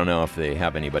don't know if they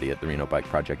have anybody at the Reno Bike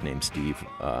Project named Steve,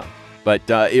 but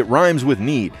it rhymes with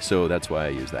need, so that's why I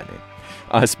use that name.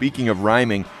 Speaking of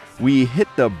rhyming, we hit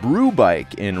the brew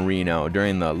bike in Reno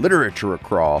during the literature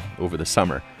crawl over the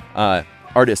summer.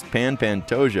 Artist Pan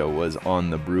Pantoja was on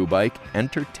the brew bike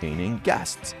entertaining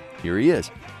guests. Here he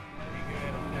is.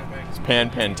 It's Pan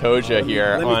Pantoja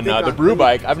here on the brew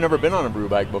bike. I've never been on a brew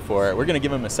bike before. We're going to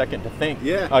give him a second to think,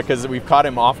 because we've caught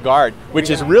him off guard, which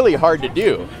is really hard to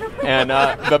do. And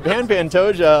but Pan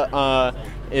Pantoja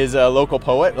is a local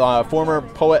poet, former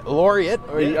poet laureate,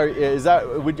 or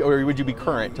would you be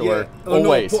current or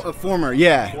always? No, former,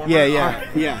 yeah.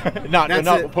 not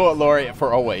poet laureate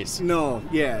for always. No,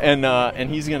 yeah. And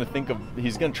he's gonna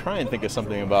try and think of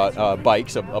something about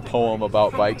bikes, a poem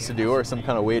about bikes to do, or some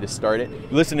kind of way to start it.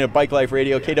 You're listening to Bike Life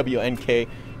Radio, KWNK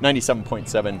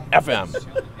 97.7 FM,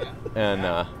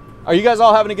 and. Are you guys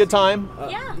all having a good time?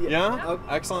 Yeah?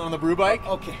 Excellent on the brew bike?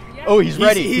 Okay. Oh, he's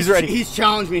ready. He's ready. He's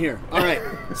challenged me here. All right.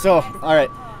 All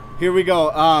right. Here we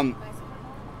go.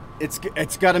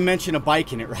 It's got to mention a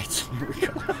bike in it, right? So here we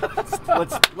go.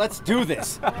 Let's do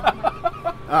this.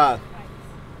 Pan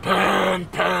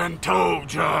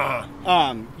Pantoja.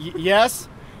 Yes?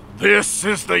 This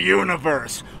is the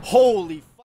universe. Holy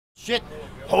shit.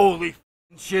 Holy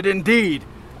shit indeed.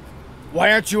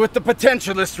 Why aren't you with the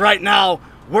potentialist right now?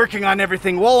 Working on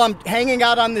everything. Well, I'm hanging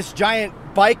out on this giant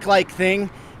bike-like thing,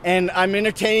 and I'm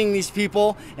entertaining these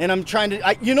people, and I'm trying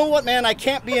to... you know what, man? I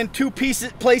can't be in two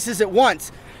places at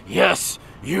once. Yes,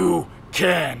 you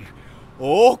can.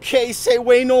 Okay, say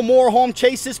way no more, home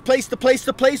chase this place to place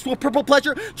to place with purple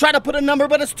pleasure. Try to put a number,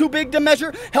 but it's too big to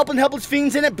measure. Helping helpless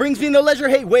fiends in it brings me no leisure.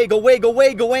 Hey, way go,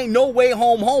 ain't no way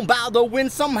home. Bow the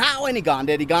wind somehow. And he gone,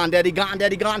 daddy gone.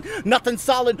 Nothing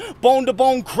solid, bone to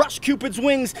bone, crush Cupid's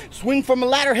wings. Swing from a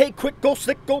ladder, hey, quick, go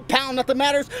slick, go pound, nothing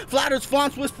matters. Flatters,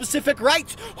 flaunts with specific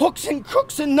rights. Hooks and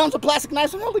crooks and nuns of plastic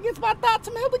knives. I'm held against my thoughts,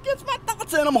 and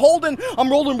I'm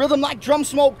rolling rhythm like drum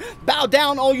smoke. Bow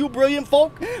down, all you brilliant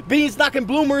folk. Bees knocking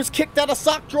bloomers kicked out of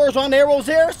sock drawers on arrows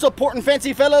air, supporting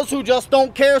fancy fellas who just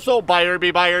don't care. So buyer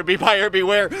beware.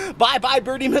 Bye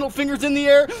birdie, middle fingers in the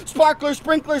air. Sparklers,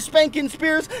 sprinklers, spanking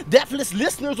spears. Deafless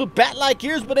listeners with bat-like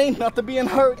ears, but ain't nothing being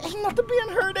heard.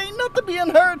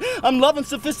 I'm loving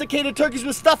sophisticated turkeys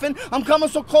with stuffing. I'm coming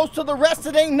so close to the rest,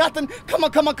 it ain't nothing. Come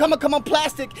on,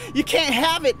 plastic. You can't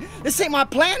have it. This ain't my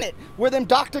planet. Where them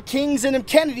Dr. Kings and them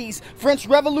Kennedys, French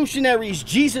revolutionaries,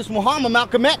 Jesus, Muhammad,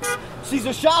 Malcolm X,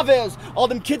 Cesar Chavez, all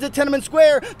them kids at Tenement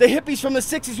Square, the hippies from the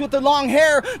 60s with their long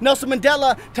hair, Nelson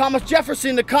Mandela, Thomas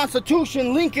Jefferson, the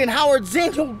Constitution, Lincoln, Howard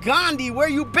Zinn, Gandhi, where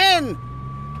you been?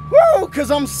 Woo,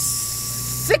 cause I'm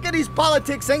sick of these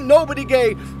politics, ain't nobody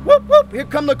gay. Whoop, whoop, here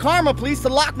come the karma police to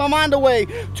lock my mind away.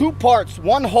 2 parts,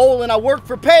 1 whole, and I work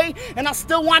for pay, and I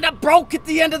still wind up broke at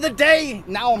the end of the day.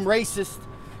 Now I'm racist,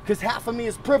 cause half of me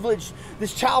is privileged.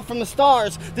 This child from the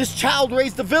stars, this child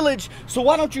raised the village. So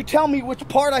why don't you tell me which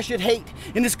part I should hate?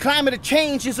 In this climate of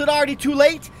change, is it already too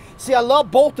late? See, I love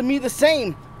both of me the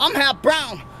same. I'm half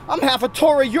brown, I'm half a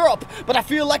tour of Europe, but I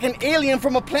feel like an alien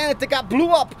from a planet that got blew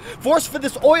up. Forced for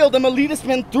this oil them elitist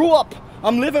men threw up.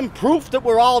 I'm living proof that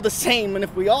we're all the same, and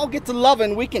if we all get to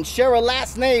loving, we can share a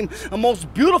last name. A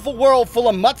most beautiful world full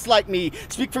of mutts like me.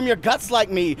 Speak from your guts like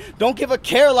me. Don't give a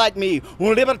care like me.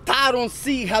 Un libertad on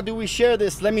see. How do we share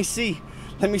this? Let me see.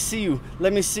 Let me see you.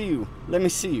 Let me see you. Let me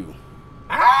see you.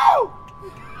 Ow!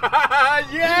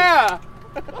 Yeah!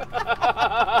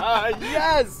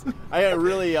 Yes! I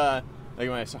really, like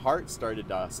my heart started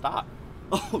to stop.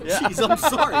 Oh, jeez, I'm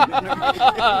sorry.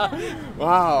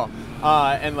 Wow.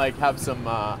 And like have some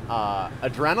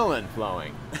adrenaline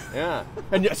flowing. Yeah.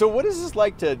 And so what is this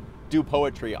like to do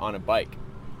poetry on a bike?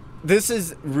 This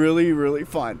is really, really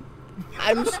fun.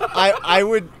 I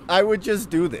would just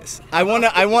do this. I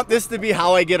want this to be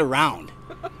how I get around.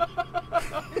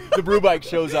 The brew bike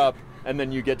shows up, and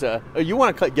then you get to. You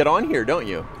want to get on here, don't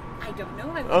you? I don't know.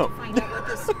 I want to find out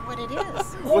what it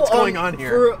is. What's going on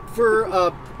here? For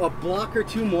a block or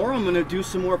 2 more, I'm going to do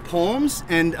some more poems,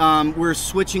 and we're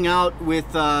switching out with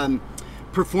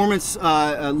performance,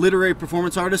 literary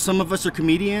performance artists. Some of us are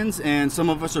comedians, and some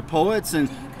of us are poets. And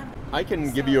I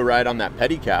can give you a ride on that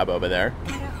pedicab over there.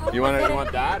 You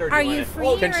want that, or do Are you you want free?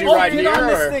 Oh, can she or ride get here? on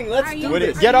this Or? thing. Let's are do you,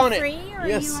 this. Get on it. free, or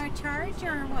Yes. are you a charge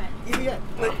or what? Yeah,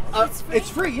 It's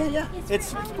free? Yeah.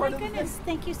 It's part oh my of the thing. goodness!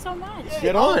 Thank you so much.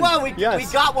 Get on. Oh, wow, we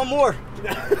got one more.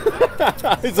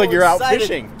 It's like you're out excited.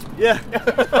 fishing. Yeah.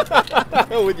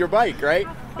 With your bike, right?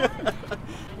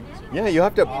 Yeah, you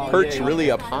have to perch yeah.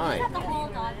 really up high,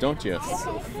 don't you?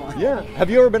 Yeah. Have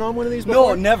you ever been on one of these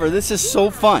before? No, never. This is so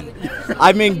fun.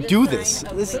 I mean, do this.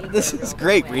 This is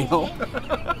great, Reno.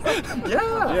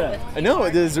 Yeah. I know.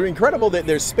 It's incredible that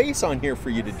there's space on here for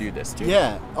you to do this, too.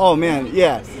 Yeah. Oh man.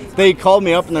 Yeah. They called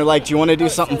me up and they're like, "Do you want to do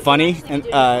something funny?" And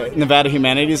Nevada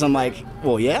Humanities. I'm like,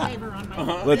 "Well, yeah.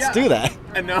 Let's do that."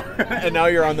 And now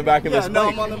you're on the back of this now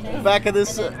bike. I'm on the back of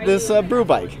this brew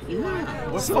bike.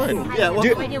 What's fun? Yeah. Well,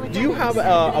 Do you have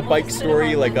a bike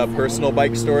story, like a personal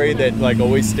bike story that like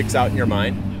always sticks out in your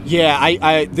mind?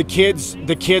 yeah. The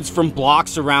kids from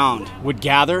blocks around would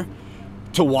gather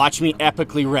to watch me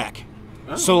epically wreck.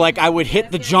 So like I would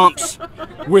hit the jumps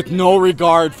with no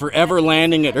regard for ever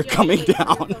landing it or coming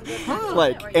down.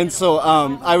 And so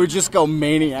I would just go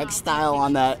maniac style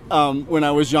on that when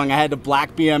I was young. I had a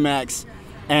black BMX,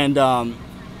 and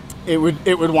it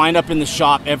would wind up in the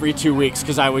shop every 2 weeks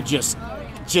because I would just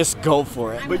go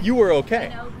for it. But you were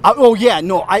okay. I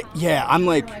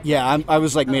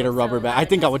was like made of rubber band. I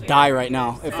think I would die right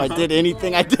now if I did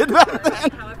anything I did back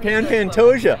then.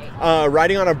 Pantoja,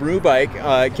 riding on a brew bike,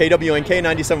 KWNK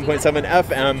 97.7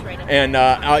 FM, and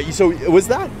so was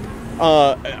that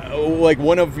like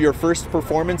one of your first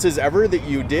performances ever that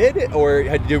you did, or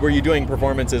were you doing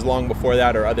performances long before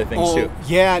that, or other things too?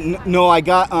 Yeah, no, I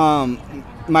got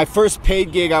my first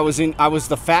paid gig. I was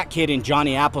the fat kid in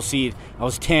Johnny Appleseed. I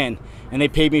was 10. And they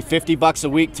paid me $50 a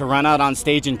week to run out on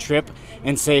stage and trip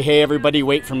and say, "Hey, everybody,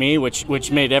 wait for me,"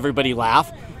 which made everybody laugh.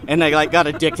 And I like got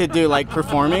addicted to like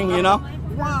performing, you know?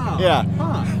 Wow. Yeah.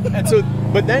 Huh. And so,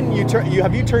 but then you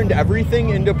turned everything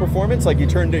into performance? Like you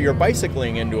turned your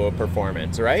bicycling into a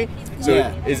performance, right? So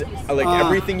Yeah. is like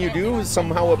everything you do is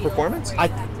somehow a performance?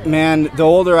 Man, the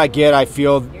older I get, I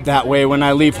feel that way. When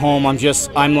I leave home, I'm just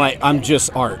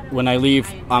art. When I leave,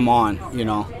 I'm on, you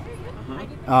know?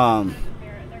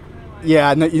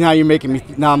 Yeah, now you're making me.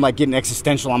 Now I'm like getting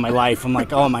existential on my life. I'm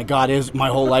like, oh my God, my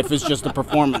whole life is just a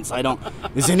performance.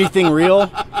 Is anything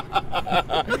real?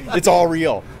 It's all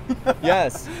real.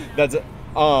 Yes, that's.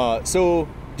 So,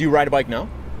 do you ride a bike now?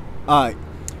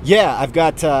 Yeah, I've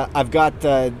got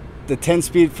the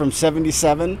 10-speed from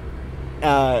 '77,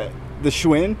 the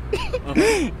Schwinn,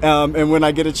 and when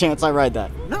I get a chance, I ride that.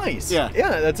 Nice. Yeah,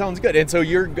 that sounds good. And so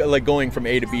you're like going from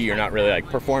A to B. You're not really like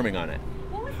performing on it.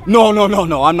 No.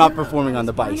 I'm not performing on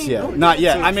the bikes yet. Not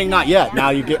yet. I mean, not yet. Now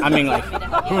you get. I mean, like,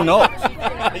 who knows?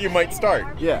 You might start.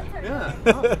 Yeah.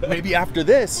 Maybe after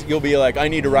this, you'll be like, I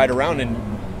need to ride around and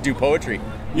do poetry.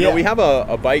 You know, we have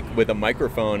a bike with a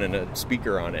microphone and a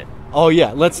speaker on it. Oh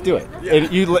yeah, let's do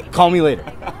it. Call me later.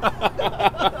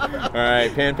 All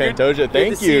right, Pantoja,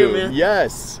 thank to see you, you. man.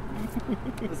 Yes.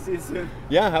 Let's see you soon.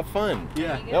 Yeah, have fun.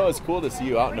 Yeah. That was cool to see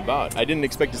you out and about. I didn't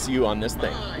expect to see you on this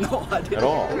thing. No, I didn't. At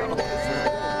all.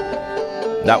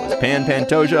 That was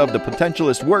Pantoja of the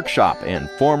Potentialist Workshop and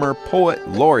former Poet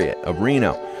Laureate of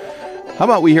Reno. How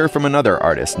about we hear from another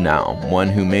artist now, one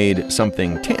who made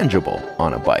something tangible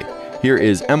on a bike. Here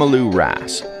is Emmylou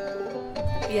Rass.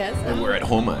 Yes. And we're at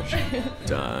Homage.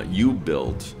 You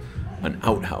built an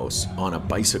outhouse on a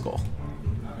bicycle.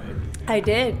 I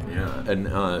did. Yeah,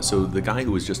 and so the guy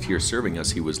who was just here serving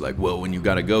us, he was like, well, when you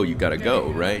gotta go,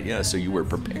 right? Yeah, so you were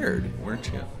prepared,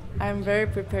 weren't you? I'm very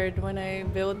prepared when I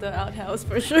build the outhouse,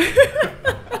 for sure.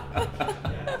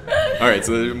 All right,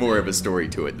 so there's more of a story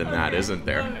to it than that, isn't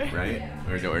there? Right?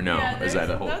 Or no? Yeah, Is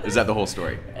that the whole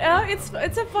story?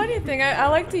 It's a funny thing. I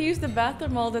like to use the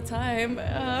bathroom all the time,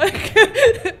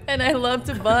 and I love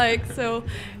to bike. So,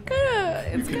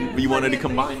 You wanted to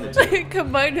combine the two.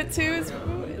 Combine the two.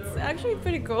 It's actually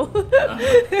pretty cool.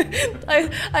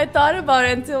 I thought about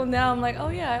it until now. I'm like, oh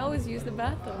yeah, I always use the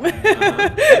bathroom.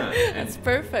 That's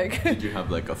perfect. Did you have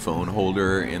like a phone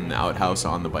holder in the outhouse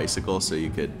on the bicycle so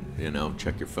you could,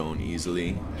 check your phone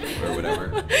easily or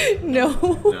whatever? No.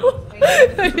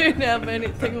 I didn't have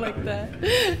anything like that.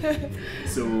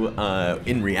 So,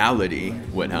 in reality,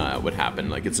 what happened?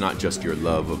 Like, it's not just your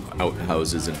love of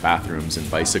outhouses and bathrooms and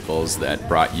bicycles that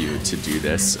brought you to do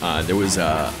this. There was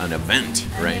an event,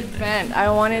 right? I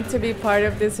wanted to be part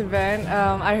of this event.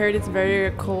 I heard it's a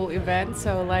very cool event,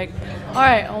 so all right,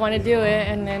 I want to do it.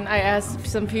 And then I asked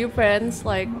some few friends,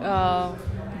 like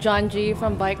John G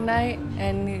from Bike Night,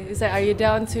 and he said, "Are you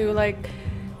down to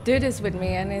do this with me?"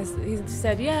 And he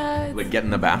said, "Yeah." Like get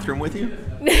in the bathroom with you?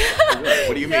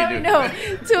 What do you mean? No,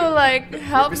 to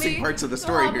help missing me. Parts of the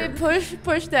story help here. Me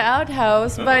push the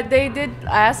outhouse, but they did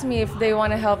ask me if they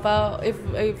want to help out, if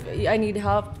I need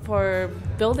help for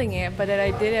building it. But then I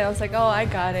did it. I was like, oh, I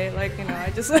got it. I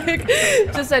just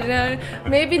just said no,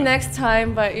 maybe next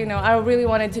time. But I really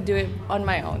wanted to do it on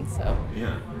my own. So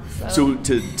yeah. So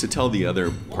to tell the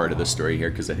other part of the story here,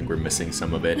 because I think we're missing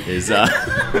some of it, is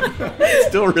it's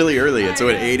still really early. It's at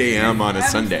 8 a.m. on a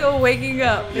Sunday. I'm still waking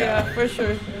up. Yeah, for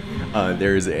sure.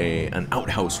 There's an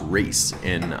outhouse race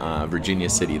in Virginia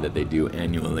City that they do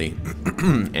annually,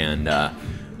 and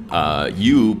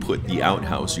you built the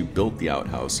outhouse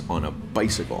on a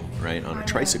bicycle, right? On a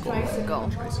tricycle. Tricycle.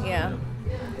 Yeah.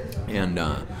 And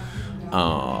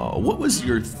what was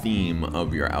your theme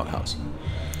of your outhouse?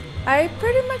 I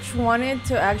pretty much wanted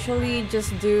to actually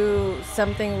just do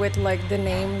something with the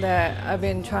name that I've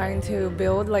been trying to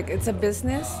build. It's a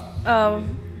business.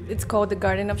 It's called the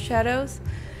Garden of Shadows.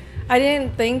 I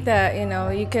didn't think that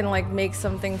you can make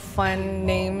something fun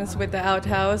names with the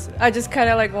outhouse. I just kind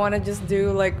of want to just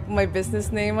do my business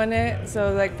name on it,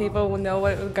 so people will know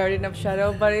what Garden of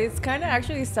Shadow. But it's kind of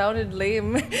actually sounded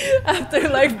lame after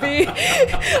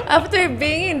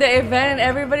being in the event, and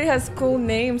everybody has cool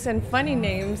names and funny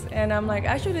names, and I'm like,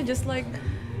 I should have just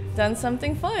done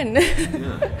something fun.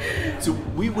 Yeah. So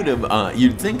we would have,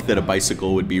 you'd think that a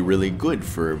bicycle would be really good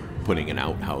for putting an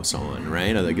outhouse on,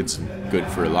 right? I think it's good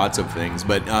for lots of things,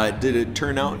 but did it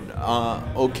turn out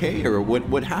okay, or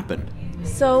what happened?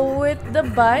 So with the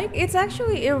bike, it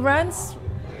runs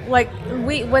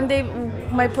when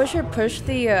my pusher pushed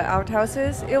the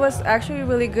outhouses, it was actually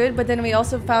really good, but then we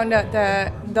also found out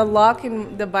that the lock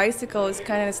in the bicycle is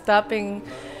kind of stopping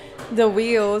the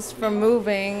wheels from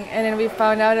moving, and then we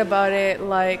found out about it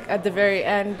at the very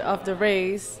end of the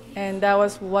race, and that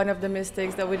was one of the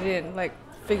mistakes that we didn't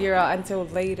figure out until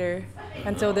later,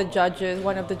 until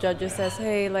one of the judges says,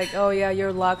 hey, oh yeah,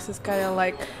 your locks is kind of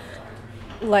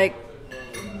like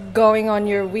going on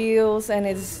your wheels, and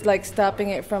it's stopping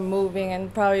it from moving,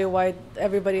 and probably why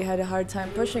everybody had a hard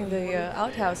time pushing the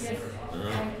outhouse.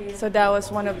 So that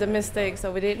was one of the mistakes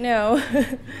that we didn't know.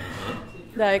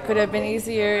 That it could have been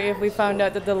easier if we found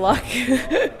out that the lock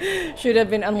should have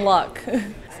been unlocked.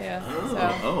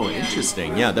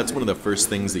 Interesting. Yeah, that's one of the first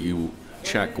things that you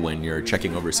check when you're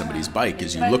checking over somebody's bike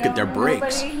is you look at their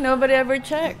brakes. Nobody ever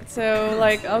checked. So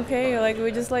okay,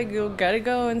 we just you gotta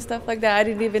go and stuff like that. I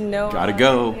didn't even know. Gotta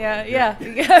go. Yeah,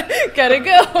 gotta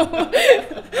go.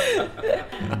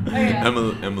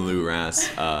 Emmylou Rass.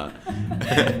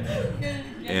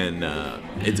 And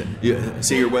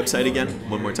say your website again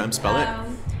one more time. Spell it.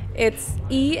 It's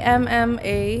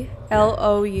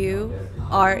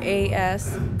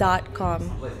EMMALOURAS.com.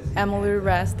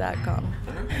 EmmelouRass.com.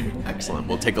 Excellent.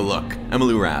 We'll take a look.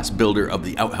 Emmylou Rass, builder of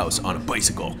the outhouse on a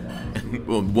bicycle.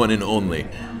 Well, one and only.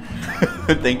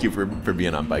 Thank you for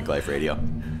being on Bike Life Radio.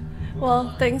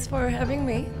 Well, thanks for having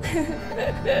me.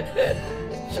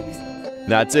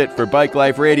 That's it for Bike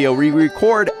Life Radio. We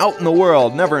record out in the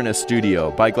world, never in a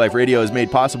studio. Bike Life Radio is made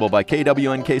possible by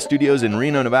KWNK Studios in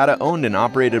Reno, Nevada, owned and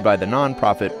operated by the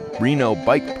nonprofit Reno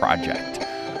Bike Project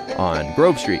on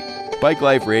Grove Street. Bike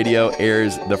Life Radio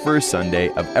airs the first Sunday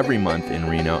of every month in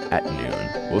Reno at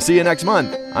noon. We'll see you next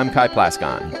month. I'm Kai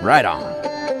Plascon. Right on.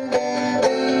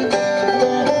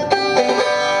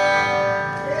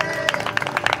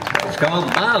 It's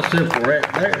called bicycle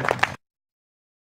right there.